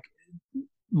relational, like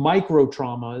micro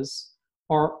traumas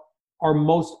are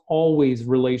most always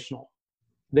relational.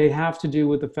 They have to do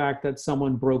with the fact that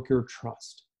someone broke your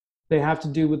trust. They have to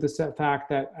do with the fact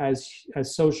that as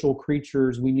social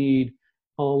creatures, we need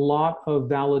a lot of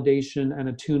validation and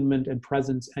attunement and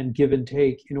presence and give and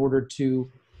take in order to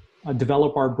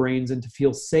develop our brains and to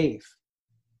feel safe.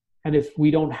 And if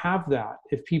we don't have that,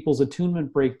 if people's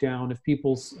attunement break down,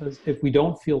 if we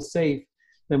don't feel safe,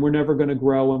 then we're never going to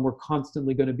grow, and we're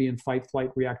constantly going to be in fight, flight,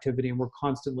 reactivity, and we're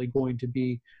constantly going to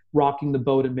be rocking the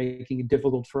boat and making it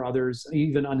difficult for others,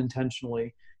 even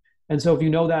unintentionally. And so if you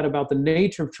know that about the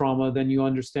nature of trauma, then you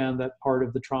understand that part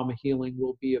of the trauma healing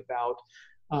will be about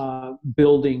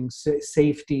building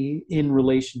safety in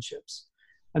relationships.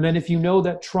 And then if you know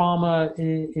that trauma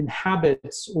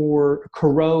inhabits or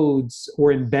corrodes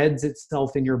or embeds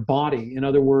itself in your body, in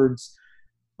other words,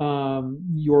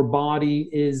 your body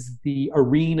is the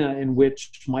arena in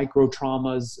which micro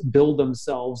traumas build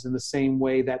themselves in the same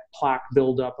way that plaque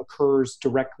buildup occurs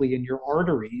directly in your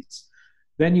arteries,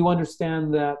 then you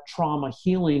understand that trauma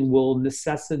healing will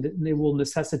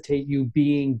necessitate you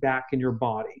being back in your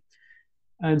body.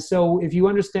 And so if you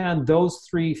understand those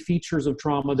 3 features of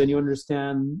trauma, then you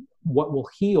understand what will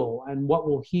heal. And what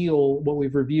will heal, what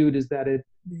we've reviewed, is that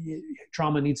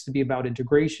trauma needs to be about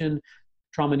integration,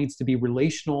 trauma needs to be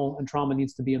relational, and trauma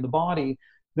needs to be in the body.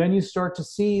 Then you start to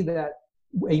see that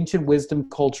ancient wisdom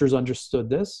cultures understood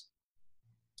this.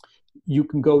 You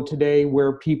can go today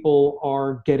where people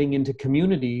are getting into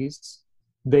communities,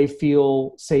 they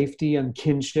feel safety and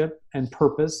kinship and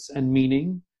purpose and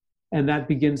meaning, and that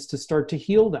begins to start to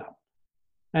heal them.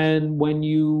 And when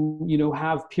you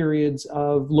have periods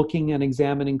of looking and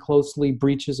examining closely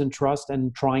breaches in trust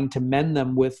and trying to mend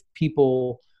them with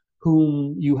people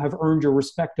whom you have earned your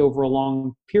respect over a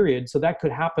long period, so that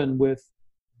could happen with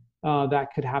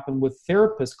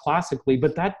therapists classically,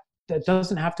 but that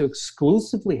doesn't have to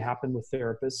exclusively happen with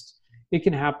therapists. It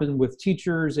can happen with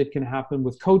teachers, it can happen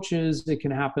with coaches, it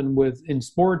can happen in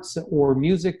sports or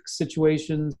music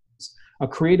situations.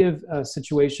 creative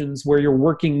situations where you're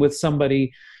working with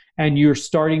somebody and you're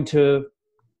starting to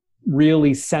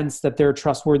really sense that they're a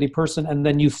trustworthy person, and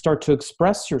then you start to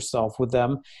express yourself with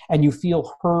them and you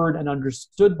feel heard and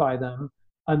understood by them,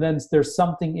 and then there's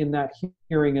something in that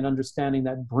hearing and understanding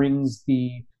that brings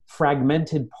the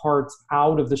fragmented parts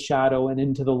out of the shadow and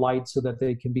into the light so that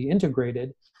they can be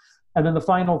integrated. And then the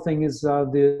final thing is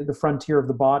the frontier of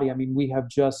the body. I mean, we have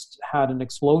just had an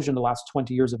explosion the last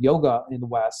 20 years of yoga in the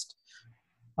West,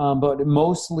 but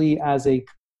mostly as a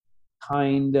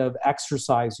kind of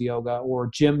exercise yoga or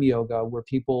gym yoga, where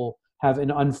people have,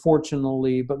 and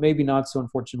unfortunately, but maybe not so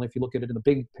unfortunately if you look at it in the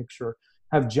big picture,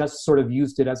 have just sort of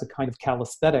used it as a kind of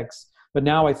calisthenics. But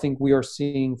now I think we are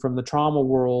seeing from the trauma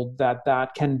world that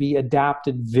that can be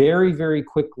adapted very, very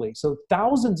quickly. So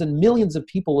thousands and millions of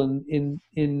people in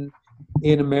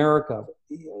America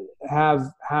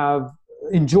have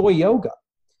enjoy yoga.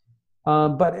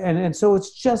 But so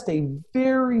it's just a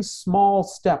very small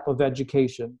step of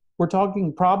education. We're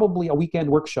talking probably a weekend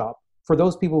workshop for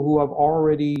those people who have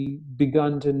already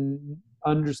begun to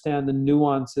understand the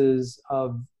nuances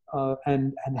of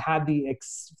and had the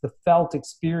felt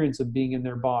experience of being in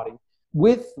their body.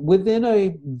 Within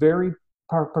a very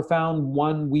profound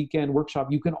one weekend workshop,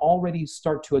 you can already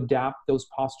start to adapt those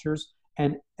postures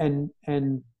and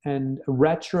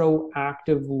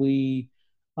retroactively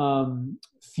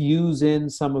fuse in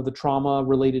some of the trauma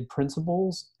related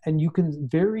principles, and you can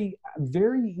very,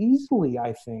 very easily,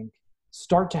 I think,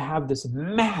 start to have this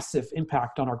massive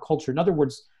impact on our culture. In other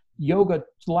words, yoga,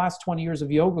 the last 20 years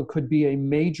of yoga could be a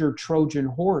major Trojan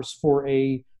horse for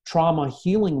a trauma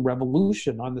healing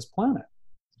revolution on this planet.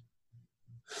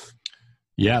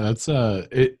 Yeah, that's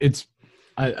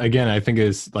again, I think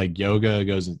it's like yoga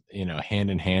goes, hand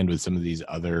in hand with some of these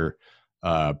other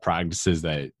practices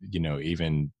that,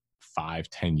 even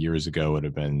 5-10 years ago would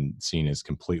have been seen as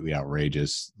completely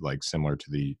outrageous, like similar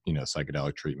to the,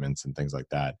 psychedelic treatments and things like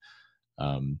that.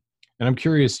 And I'm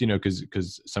curious,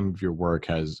 because some of your work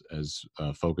has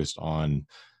focused on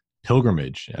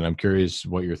pilgrimage, and I'm curious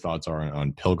what your thoughts are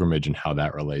on pilgrimage and how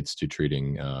that relates to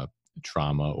treating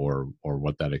trauma or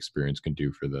what that experience can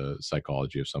do for the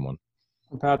psychology of someone.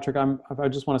 Patrick, I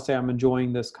just want to say I'm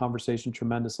enjoying this conversation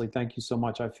tremendously. Thank you so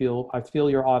much. I feel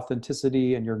your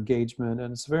authenticity and your engagement,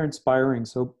 and it's very inspiring.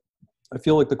 So I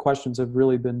feel like the questions have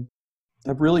really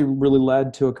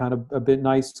led to a kind of a bit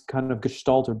nice kind of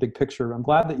gestalt or big picture. I'm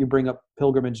glad that you bring up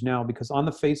pilgrimage now, because on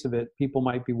the face of it, people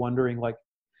might be wondering, like,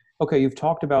 okay, you've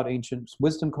talked about ancient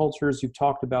wisdom cultures. You've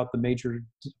talked about the major,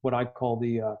 what I call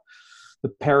the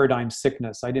paradigm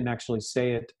sickness. I didn't actually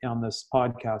say it on this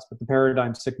podcast, but the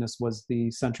paradigm sickness was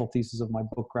the central thesis of my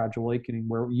book, Gradual Awakening,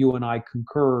 where you and I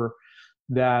concur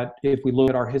that if we look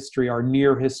at our history, our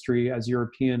near history as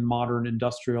European modern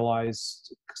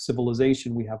industrialized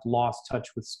civilization, we have lost touch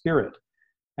with spirit.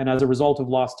 And as a result of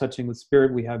lost touching with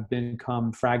spirit, we have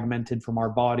become fragmented from our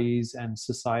bodies and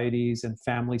societies and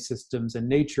family systems and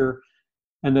nature.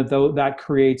 And that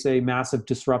creates a massive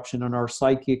disruption in our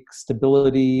psychic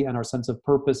stability and our sense of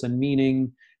purpose and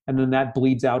meaning. And then that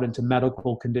bleeds out into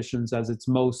medical conditions as its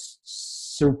most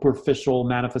superficial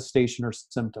manifestation or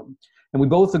symptom. And we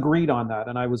both agreed on that.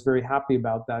 And I was very happy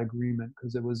about that agreement,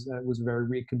 because it was very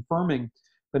reconfirming.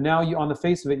 But now on the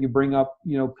face of it, you bring up,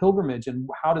 pilgrimage, and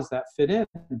how does that fit in?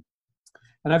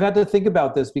 And I've had to think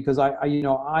about this, because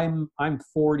I'm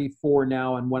 44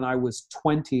 now. And when I was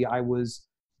 20, I was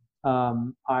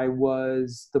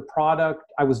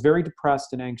very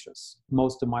depressed and anxious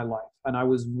most of my life. And I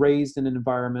was raised in an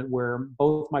environment where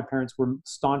both my parents were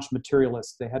staunch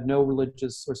materialists. They had no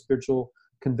religious or spiritual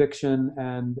conviction,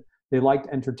 and they liked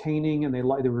entertaining, and they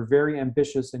were very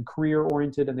ambitious and career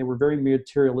oriented, and they were very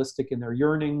materialistic in their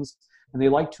yearnings, and they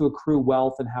liked to accrue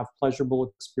wealth and have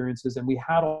pleasurable experiences. And we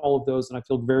had all of those, and I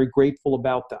feel very grateful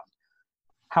about them.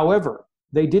 However,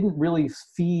 they didn't really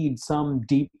feed some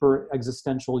deeper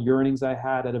existential yearnings I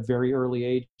had at a very early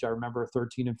age. I remember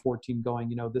 13 and 14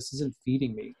 going, this isn't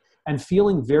feeding me, and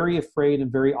feeling very afraid and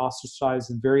very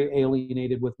ostracized and very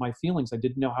alienated with my feelings. I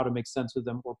didn't know how to make sense of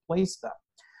them or place them.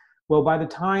 Well, by the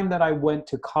time that I went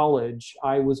to college,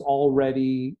 I was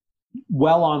already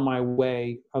well on my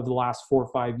way of the last 4 or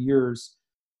 5 years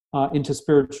into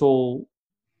spiritual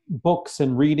books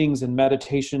and readings and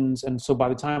meditations. And so by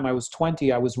the time I was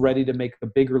 20, I was ready to make a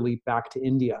bigger leap back to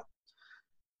India.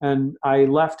 And I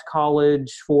left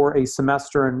college for a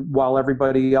semester. And while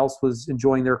everybody else was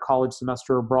enjoying their college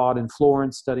semester abroad in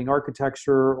Florence, studying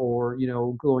architecture, or,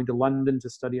 going to London to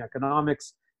study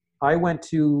economics, I went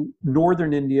to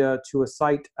northern India to a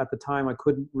site at the time I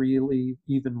couldn't really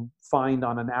even find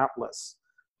on an atlas.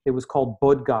 It was called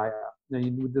Bodh Gaya.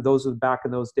 Those are back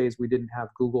in those days. We didn't have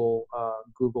Google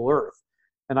Earth,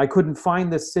 and I couldn't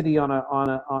find this city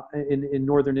in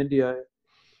northern India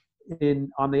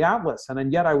on the atlas.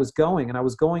 And yet I was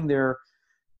going there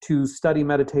to study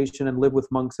meditation and live with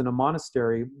monks in a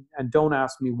monastery. And don't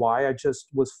ask me why. I just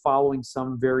was following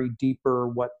some very deeper,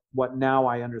 what now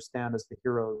I understand as the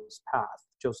hero's path,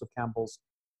 Joseph Campbell's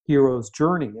hero's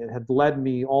journey. It had led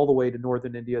me all the way to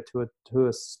northern India to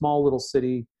a small little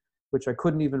city, which I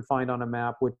couldn't even find on a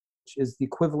map, which is the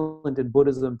equivalent in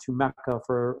Buddhism to Mecca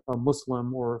for a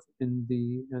Muslim, or in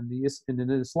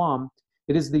Islam.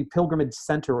 It is the pilgrimage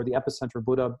center or the epicenter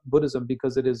of Buddhism,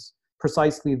 because it is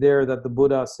precisely there that the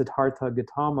Buddha Siddhartha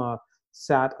Gautama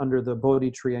sat under the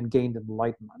Bodhi tree and gained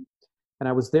enlightenment. And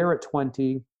I was there at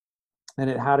 20, and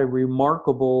it had a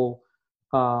remarkable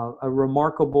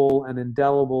and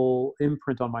indelible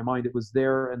imprint on my mind. It was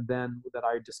there and then that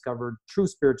I discovered true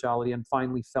spirituality and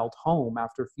finally felt home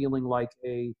after feeling like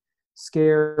a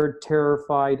scared,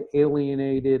 terrified,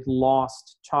 alienated,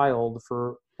 lost child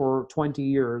for 20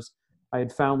 years. I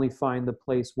had finally found the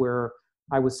place where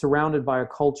I was surrounded by a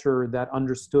culture that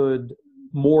understood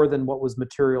more than what was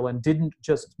material and didn't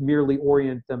just merely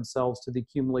orient themselves to the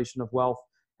accumulation of wealth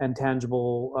and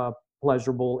tangible,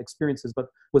 pleasurable experiences, but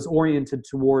was oriented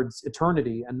towards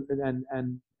eternity and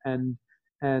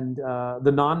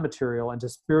the non-material, and to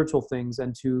spiritual things,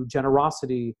 and to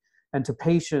generosity, and to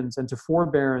patience, and to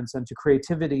forbearance, and to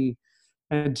creativity,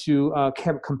 and to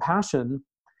compassion,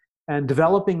 and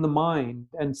developing the mind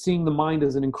and seeing the mind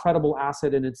as an incredible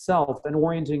asset in itself, and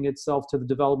orienting itself to the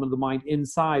development of the mind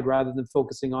inside rather than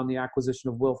focusing on the acquisition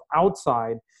of wealth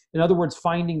outside. In other words,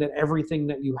 finding that everything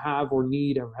that you have or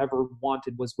need or ever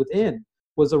wanted was within,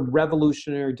 was a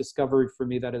revolutionary discovery for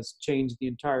me that has changed the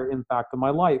entire impact of my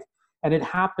life. And it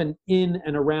happened in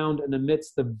and around and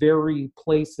amidst the very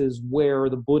places where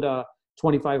the Buddha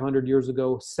 2,500 years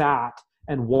ago sat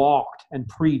and walked and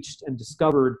preached and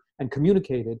discovered and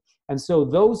communicated. And so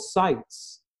those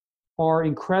sites are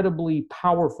incredibly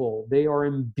powerful. They are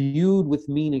imbued with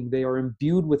meaning. They are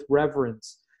imbued with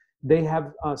reverence. They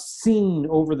have seen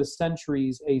over the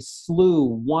centuries a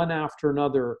slew, one after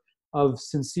another, of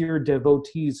sincere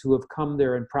devotees who have come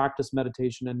there and practiced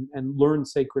meditation and learned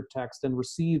sacred text and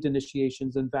received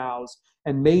initiations and vows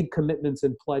and made commitments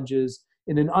and pledges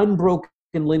in an unbroken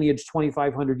lineage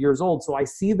 2,500 years old. So I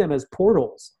see them as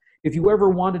portals. If you ever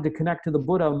wanted to connect to the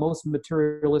Buddha, most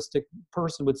materialistic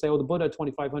person would say, oh, the Buddha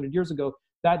 2,500 years ago,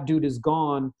 that dude is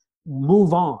gone,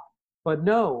 move on. But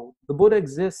no, the Buddha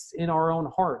exists in our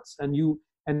own hearts. And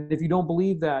if you don't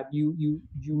believe that, you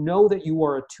know that you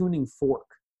are a tuning fork.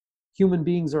 Human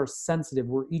beings are sensitive.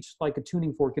 We're each like a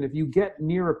tuning fork. And if you get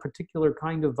near a particular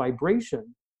kind of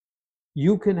vibration,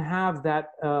 you can have that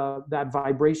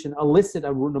vibration elicit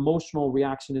an emotional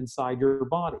reaction inside your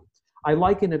body. I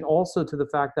liken it also to the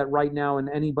fact that right now in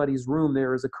anybody's room,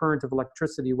 there is a current of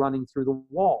electricity running through the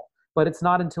wall. But it's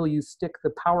not until you stick the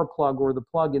power plug or the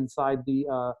plug inside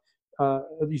you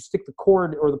stick the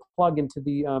cord or the plug into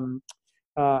the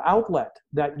outlet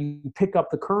that you pick up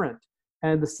the current.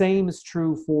 And the same is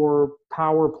true for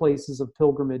power places of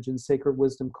pilgrimage and sacred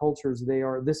wisdom cultures.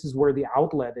 This is where the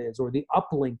outlet is, or the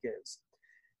uplink is.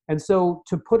 And so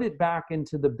to put it back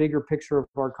into the bigger picture of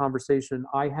our conversation,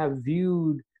 I have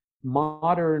viewed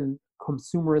modern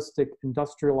consumeristic,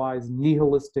 industrialized,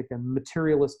 nihilistic, and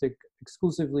materialistic,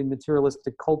 exclusively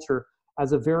materialistic culture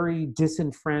as a very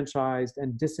disenfranchised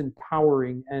and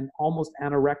disempowering and almost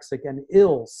anorexic and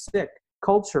sick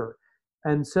culture.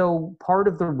 And so part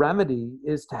of the remedy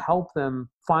is to help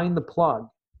them find the plug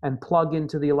and plug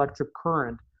into the electric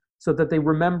current so that they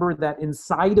remember that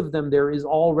inside of them there is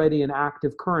already an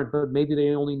active current, but maybe they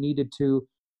only needed to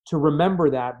remember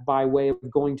that by way of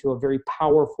going to a very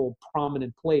powerful,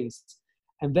 prominent place.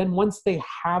 And then once they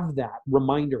have that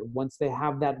reminder, once they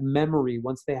have that memory,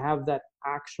 once they have that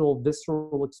actual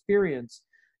visceral experience,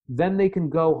 then they can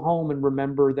go home and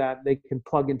remember that they can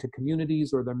plug into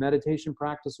communities or their meditation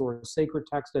practice or sacred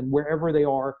text, and wherever they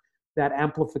are, that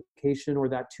amplification or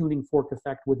that tuning fork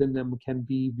effect within them can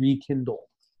be rekindled.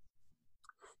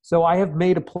 So I have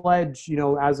made a pledge,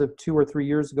 as of 2 or 3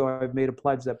 years ago, I've made a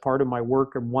pledge that part of my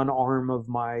work and one arm of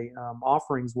my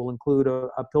offerings will include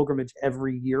a pilgrimage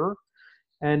every year.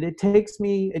 And it takes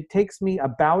me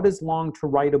about as long to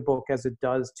write a book as it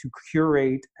does to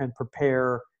curate and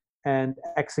prepare and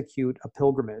execute a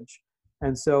pilgrimage.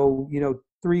 And so,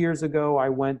 3 years ago, I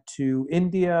went to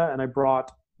India and I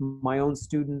brought my own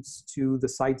students to the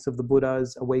sites of the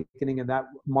Buddha's awakening, and that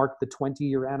marked the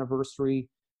 20-year anniversary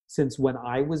since when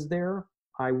I was there.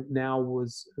 I now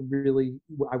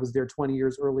I was there 20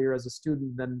 years earlier as a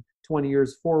student. Then 20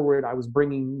 years forward, I was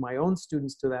bringing my own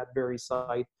students to that very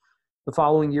site. The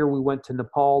following year, we went to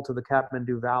Nepal, to the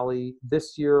Kathmandu Valley.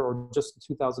 This year, or just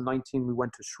in 2019, we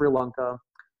went to Sri Lanka.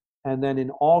 And then in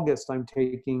August, I'm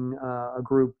taking a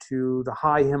group to the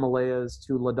high Himalayas,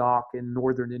 to Ladakh in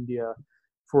northern India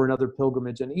for another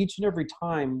pilgrimage. And each and every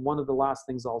time, one of the last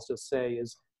things I'll just say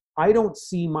is, I don't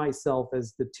see myself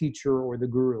as the teacher or the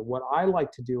guru. What I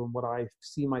like to do and what I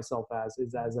see myself as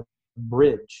is as a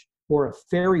bridge or a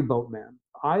ferry boatman.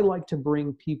 I like to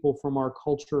bring people from our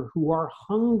culture who are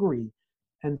hungry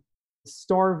and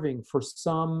starving for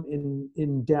some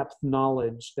in-depth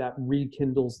knowledge that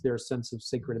rekindles their sense of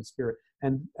sacred and spirit.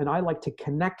 And I like to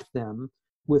connect them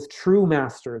with true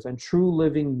masters and true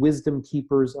living wisdom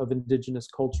keepers of indigenous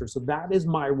culture. So that is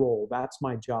my role. That's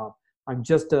my job. I'm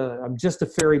just a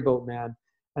ferry boat man.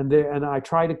 And I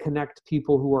try to connect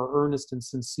people who are earnest and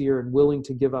sincere and willing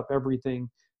to give up everything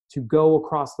to go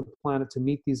across the planet to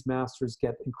meet these masters,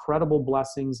 get incredible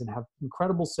blessings and have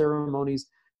incredible ceremonies,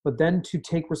 but then to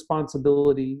take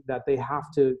responsibility that they have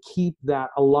to keep that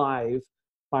alive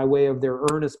by way of their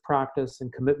earnest practice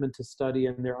and commitment to study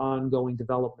and their ongoing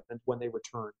development when they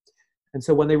return. And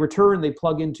so when they return, they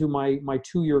plug into my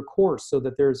 2-year course, so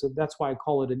that that's why I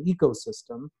call it an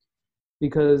ecosystem,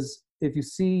 because if you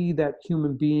see that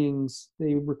human beings,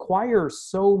 they require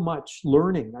so much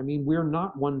learning. I mean, we're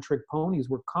not one-trick ponies.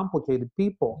 We're complicated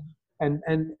people, and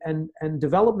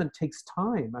development takes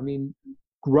time. I mean,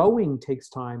 growing takes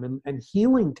time, and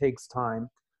healing takes time.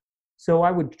 So I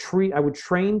would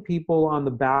train people on the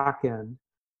back end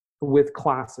with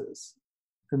classes,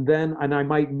 and I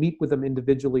might meet with them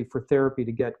individually for therapy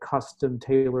to get custom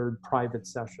tailored private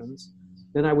sessions.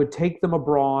 Then I would take them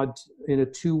abroad in a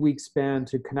 2-week span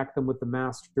to connect them with the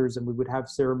masters, and we would have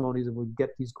ceremonies, and we'd get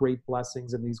these great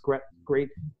blessings and these great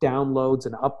downloads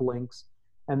and uplinks.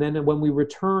 And then when we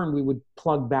return, we would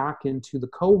plug back into the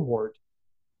cohort,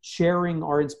 sharing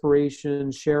our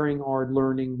inspiration, sharing our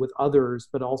learning with others,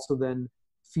 but also then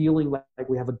feeling like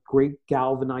we have a great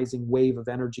galvanizing wave of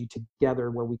energy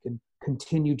together where we can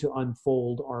continue to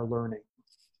unfold our learning.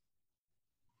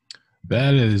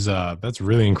 That's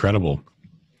really incredible.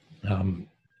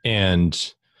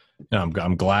 And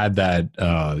I'm glad that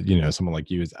someone like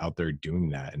you is out there doing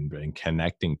that and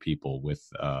connecting people with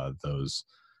those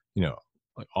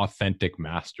like authentic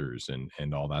masters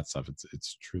and all that stuff.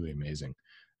 It's truly amazing.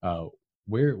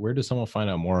 Where does someone find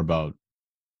out more about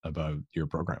your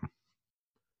program?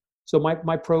 So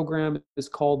my program is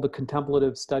called the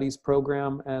Contemplative Studies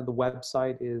Program, and the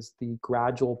website is the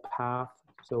Gradual Path.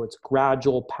 So it's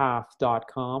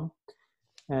gradualpath.com.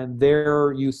 And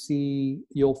there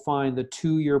you'll find the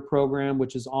 2-year program,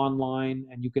 which is online,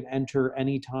 and you can enter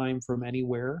anytime from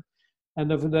anywhere. And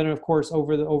then, of course,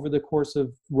 over the course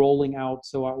of rolling out,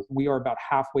 we are about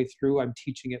halfway through. I'm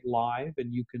teaching it live,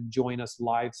 and you can join us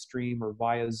live stream or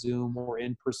via Zoom or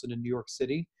in person in New York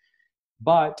City.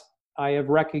 But I have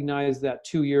recognized that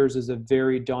 2 years is a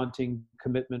very daunting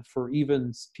commitment for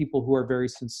even people who are very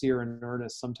sincere and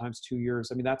earnest. Sometimes 2 years,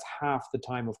 I mean, that's half the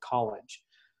time of college.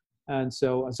 And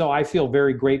so I feel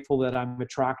very grateful that I'm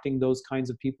attracting those kinds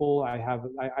of people.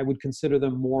 I would consider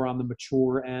them more on the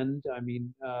mature end. I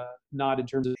mean, not in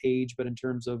terms of age, but in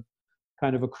terms of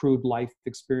kind of accrued life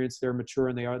experience. They're mature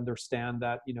and they understand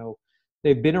that,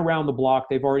 they've been around the block.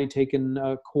 They've already taken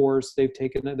a course. They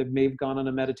may have gone on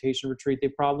a meditation retreat.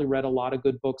 They've probably read a lot of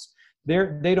good books.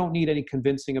 They don't need any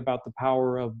convincing about the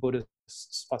power of Buddhist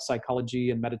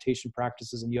psychology and meditation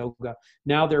practices and yoga.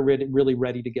 Now they're really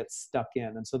ready to get stuck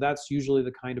in. And so that's usually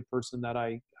the kind of person that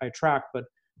I attract. But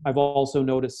I've also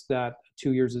noticed that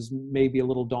 2 years is maybe a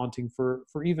little daunting for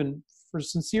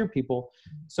sincere people.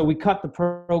 So we cut the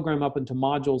program up into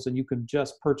modules, and you can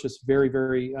just purchase very,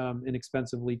 very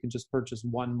inexpensively. You can just purchase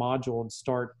one module and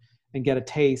start and get a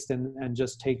taste and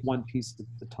just take one piece at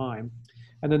a time.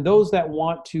 And then those that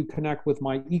want to connect with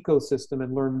my ecosystem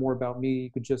and learn more about me,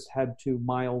 you could just head to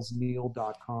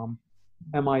milesneal.com,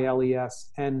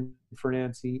 MILESN for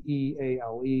Nancy,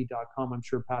 EALE.com. I'm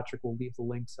sure Patrick will leave the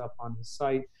links up on his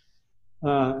site.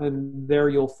 And there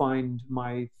you'll find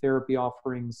my therapy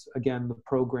offerings, again, the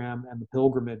program and the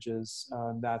pilgrimages.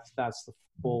 That's the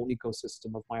full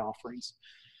ecosystem of my offerings.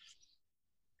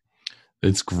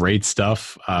 It's great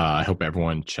stuff. I hope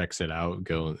everyone checks it out.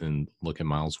 Go and look at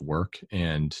Miles' work.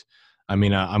 And I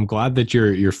mean, I'm glad that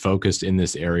you're focused in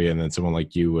this area, and then someone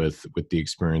like you with the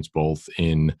experience both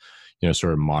in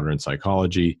sort of modern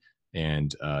psychology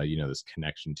and this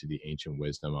connection to the ancient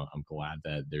wisdom. I'm glad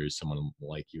that there's someone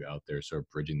like you out there sort of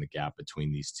bridging the gap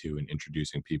between these two and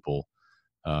introducing people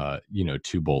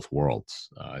to both worlds.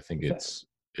 I think it's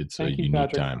it's a Thank you, unique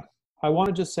Patrick. time. I want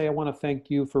to just say I want to thank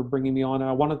you for bringing me on. And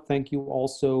I want to thank you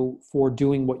also for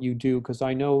doing what you do, because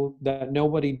I know that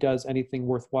nobody does anything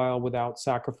worthwhile without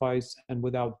sacrifice and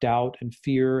without doubt and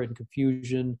fear and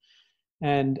confusion.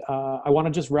 And I want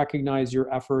to just recognize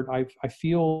your effort. I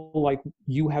feel like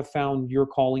you have found your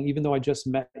calling, even though I just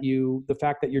met you. The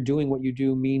fact that you're doing what you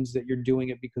do means that you're doing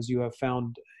it because you have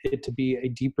found it to be a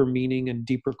deeper meaning and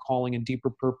deeper calling and deeper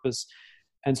purpose.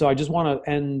 And so I just want to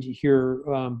end here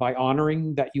by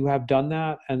honoring that you have done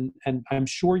that. And I'm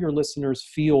sure your listeners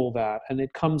feel that. And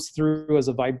it comes through as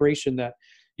a vibration that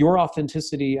your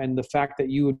authenticity and the fact that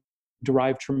you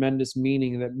derive tremendous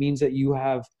meaning, that means that you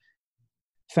have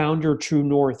found your true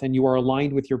north and you are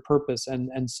aligned with your purpose.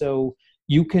 And so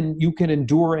you can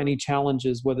endure any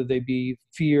challenges, whether they be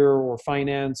fear or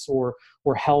finance or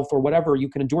health or whatever. You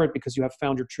can endure it because you have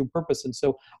found your true purpose. And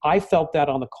so I felt that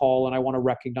on the call, and I want to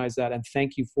recognize that and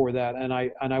thank you for that. And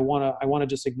I want to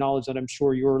just acknowledge that I'm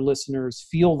sure your listeners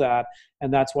feel that,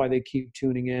 and that's why they keep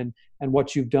tuning in. And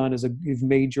what you've done is you've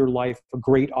made your life a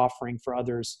great offering for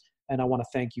others, and I want to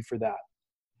thank you for that.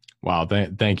 Wow.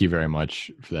 Thank you very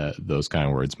much for those kind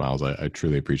of words, Miles. I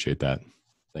truly appreciate that.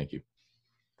 Thank you.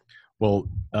 Well,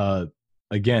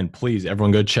 again, please, everyone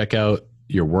go check out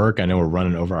your work. I know we're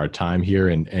running over our time here.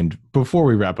 And before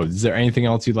we wrap up, is there anything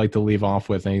else you'd like to leave off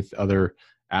with? Any other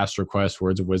ask requests,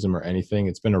 words of wisdom, or anything?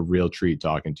 It's been a real treat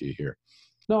talking to you here.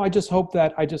 No, I just hope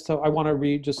that I want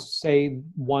to just say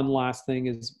one last thing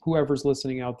is whoever's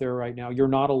listening out there right now, you're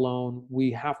not alone.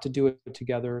 We have to do it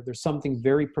together. There's something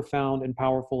very profound and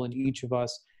powerful in each of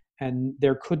us. And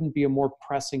there couldn't be a more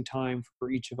pressing time for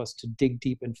each of us to dig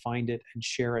deep and find it and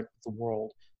share it with the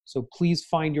world. So please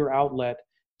find your outlet.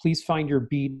 Please find your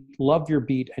beat, love your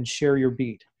beat, and share your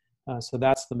beat. So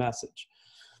that's the message.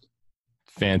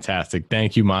 Fantastic.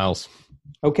 Thank you, Miles.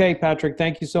 Okay, Patrick,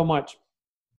 thank you so much.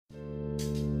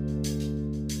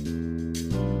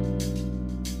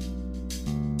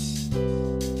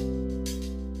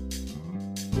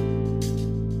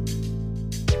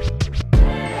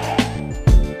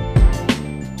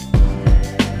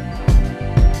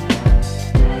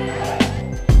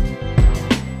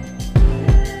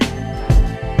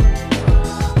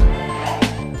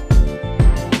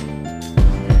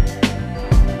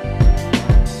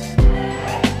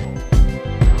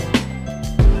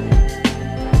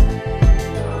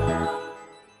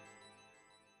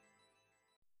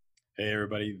 Hey,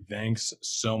 everybody. Thanks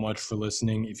so much for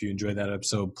listening. If you enjoyed that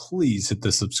episode, please hit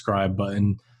the subscribe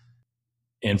button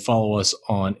and follow us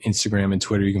on Instagram and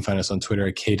Twitter. You can find us on Twitter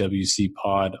at KWC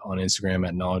Pod, on Instagram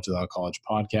at Knowledge Without College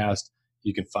Podcast.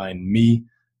 You can find me,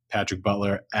 Patrick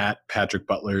Butler, at Patrick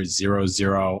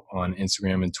Butler00 on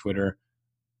Instagram and Twitter.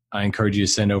 I encourage you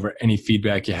to send over any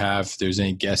feedback you have. If there's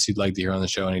any guests you'd like to hear on the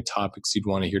show, any topics you'd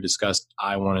want to hear discussed,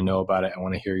 I want to know about it. I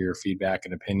want to hear your feedback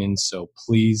and opinions. So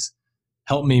please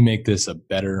help me make this a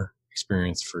better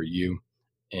experience for you.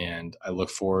 And I look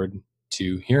forward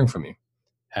to hearing from you.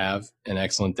 Have an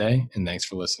excellent day, and thanks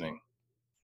for listening.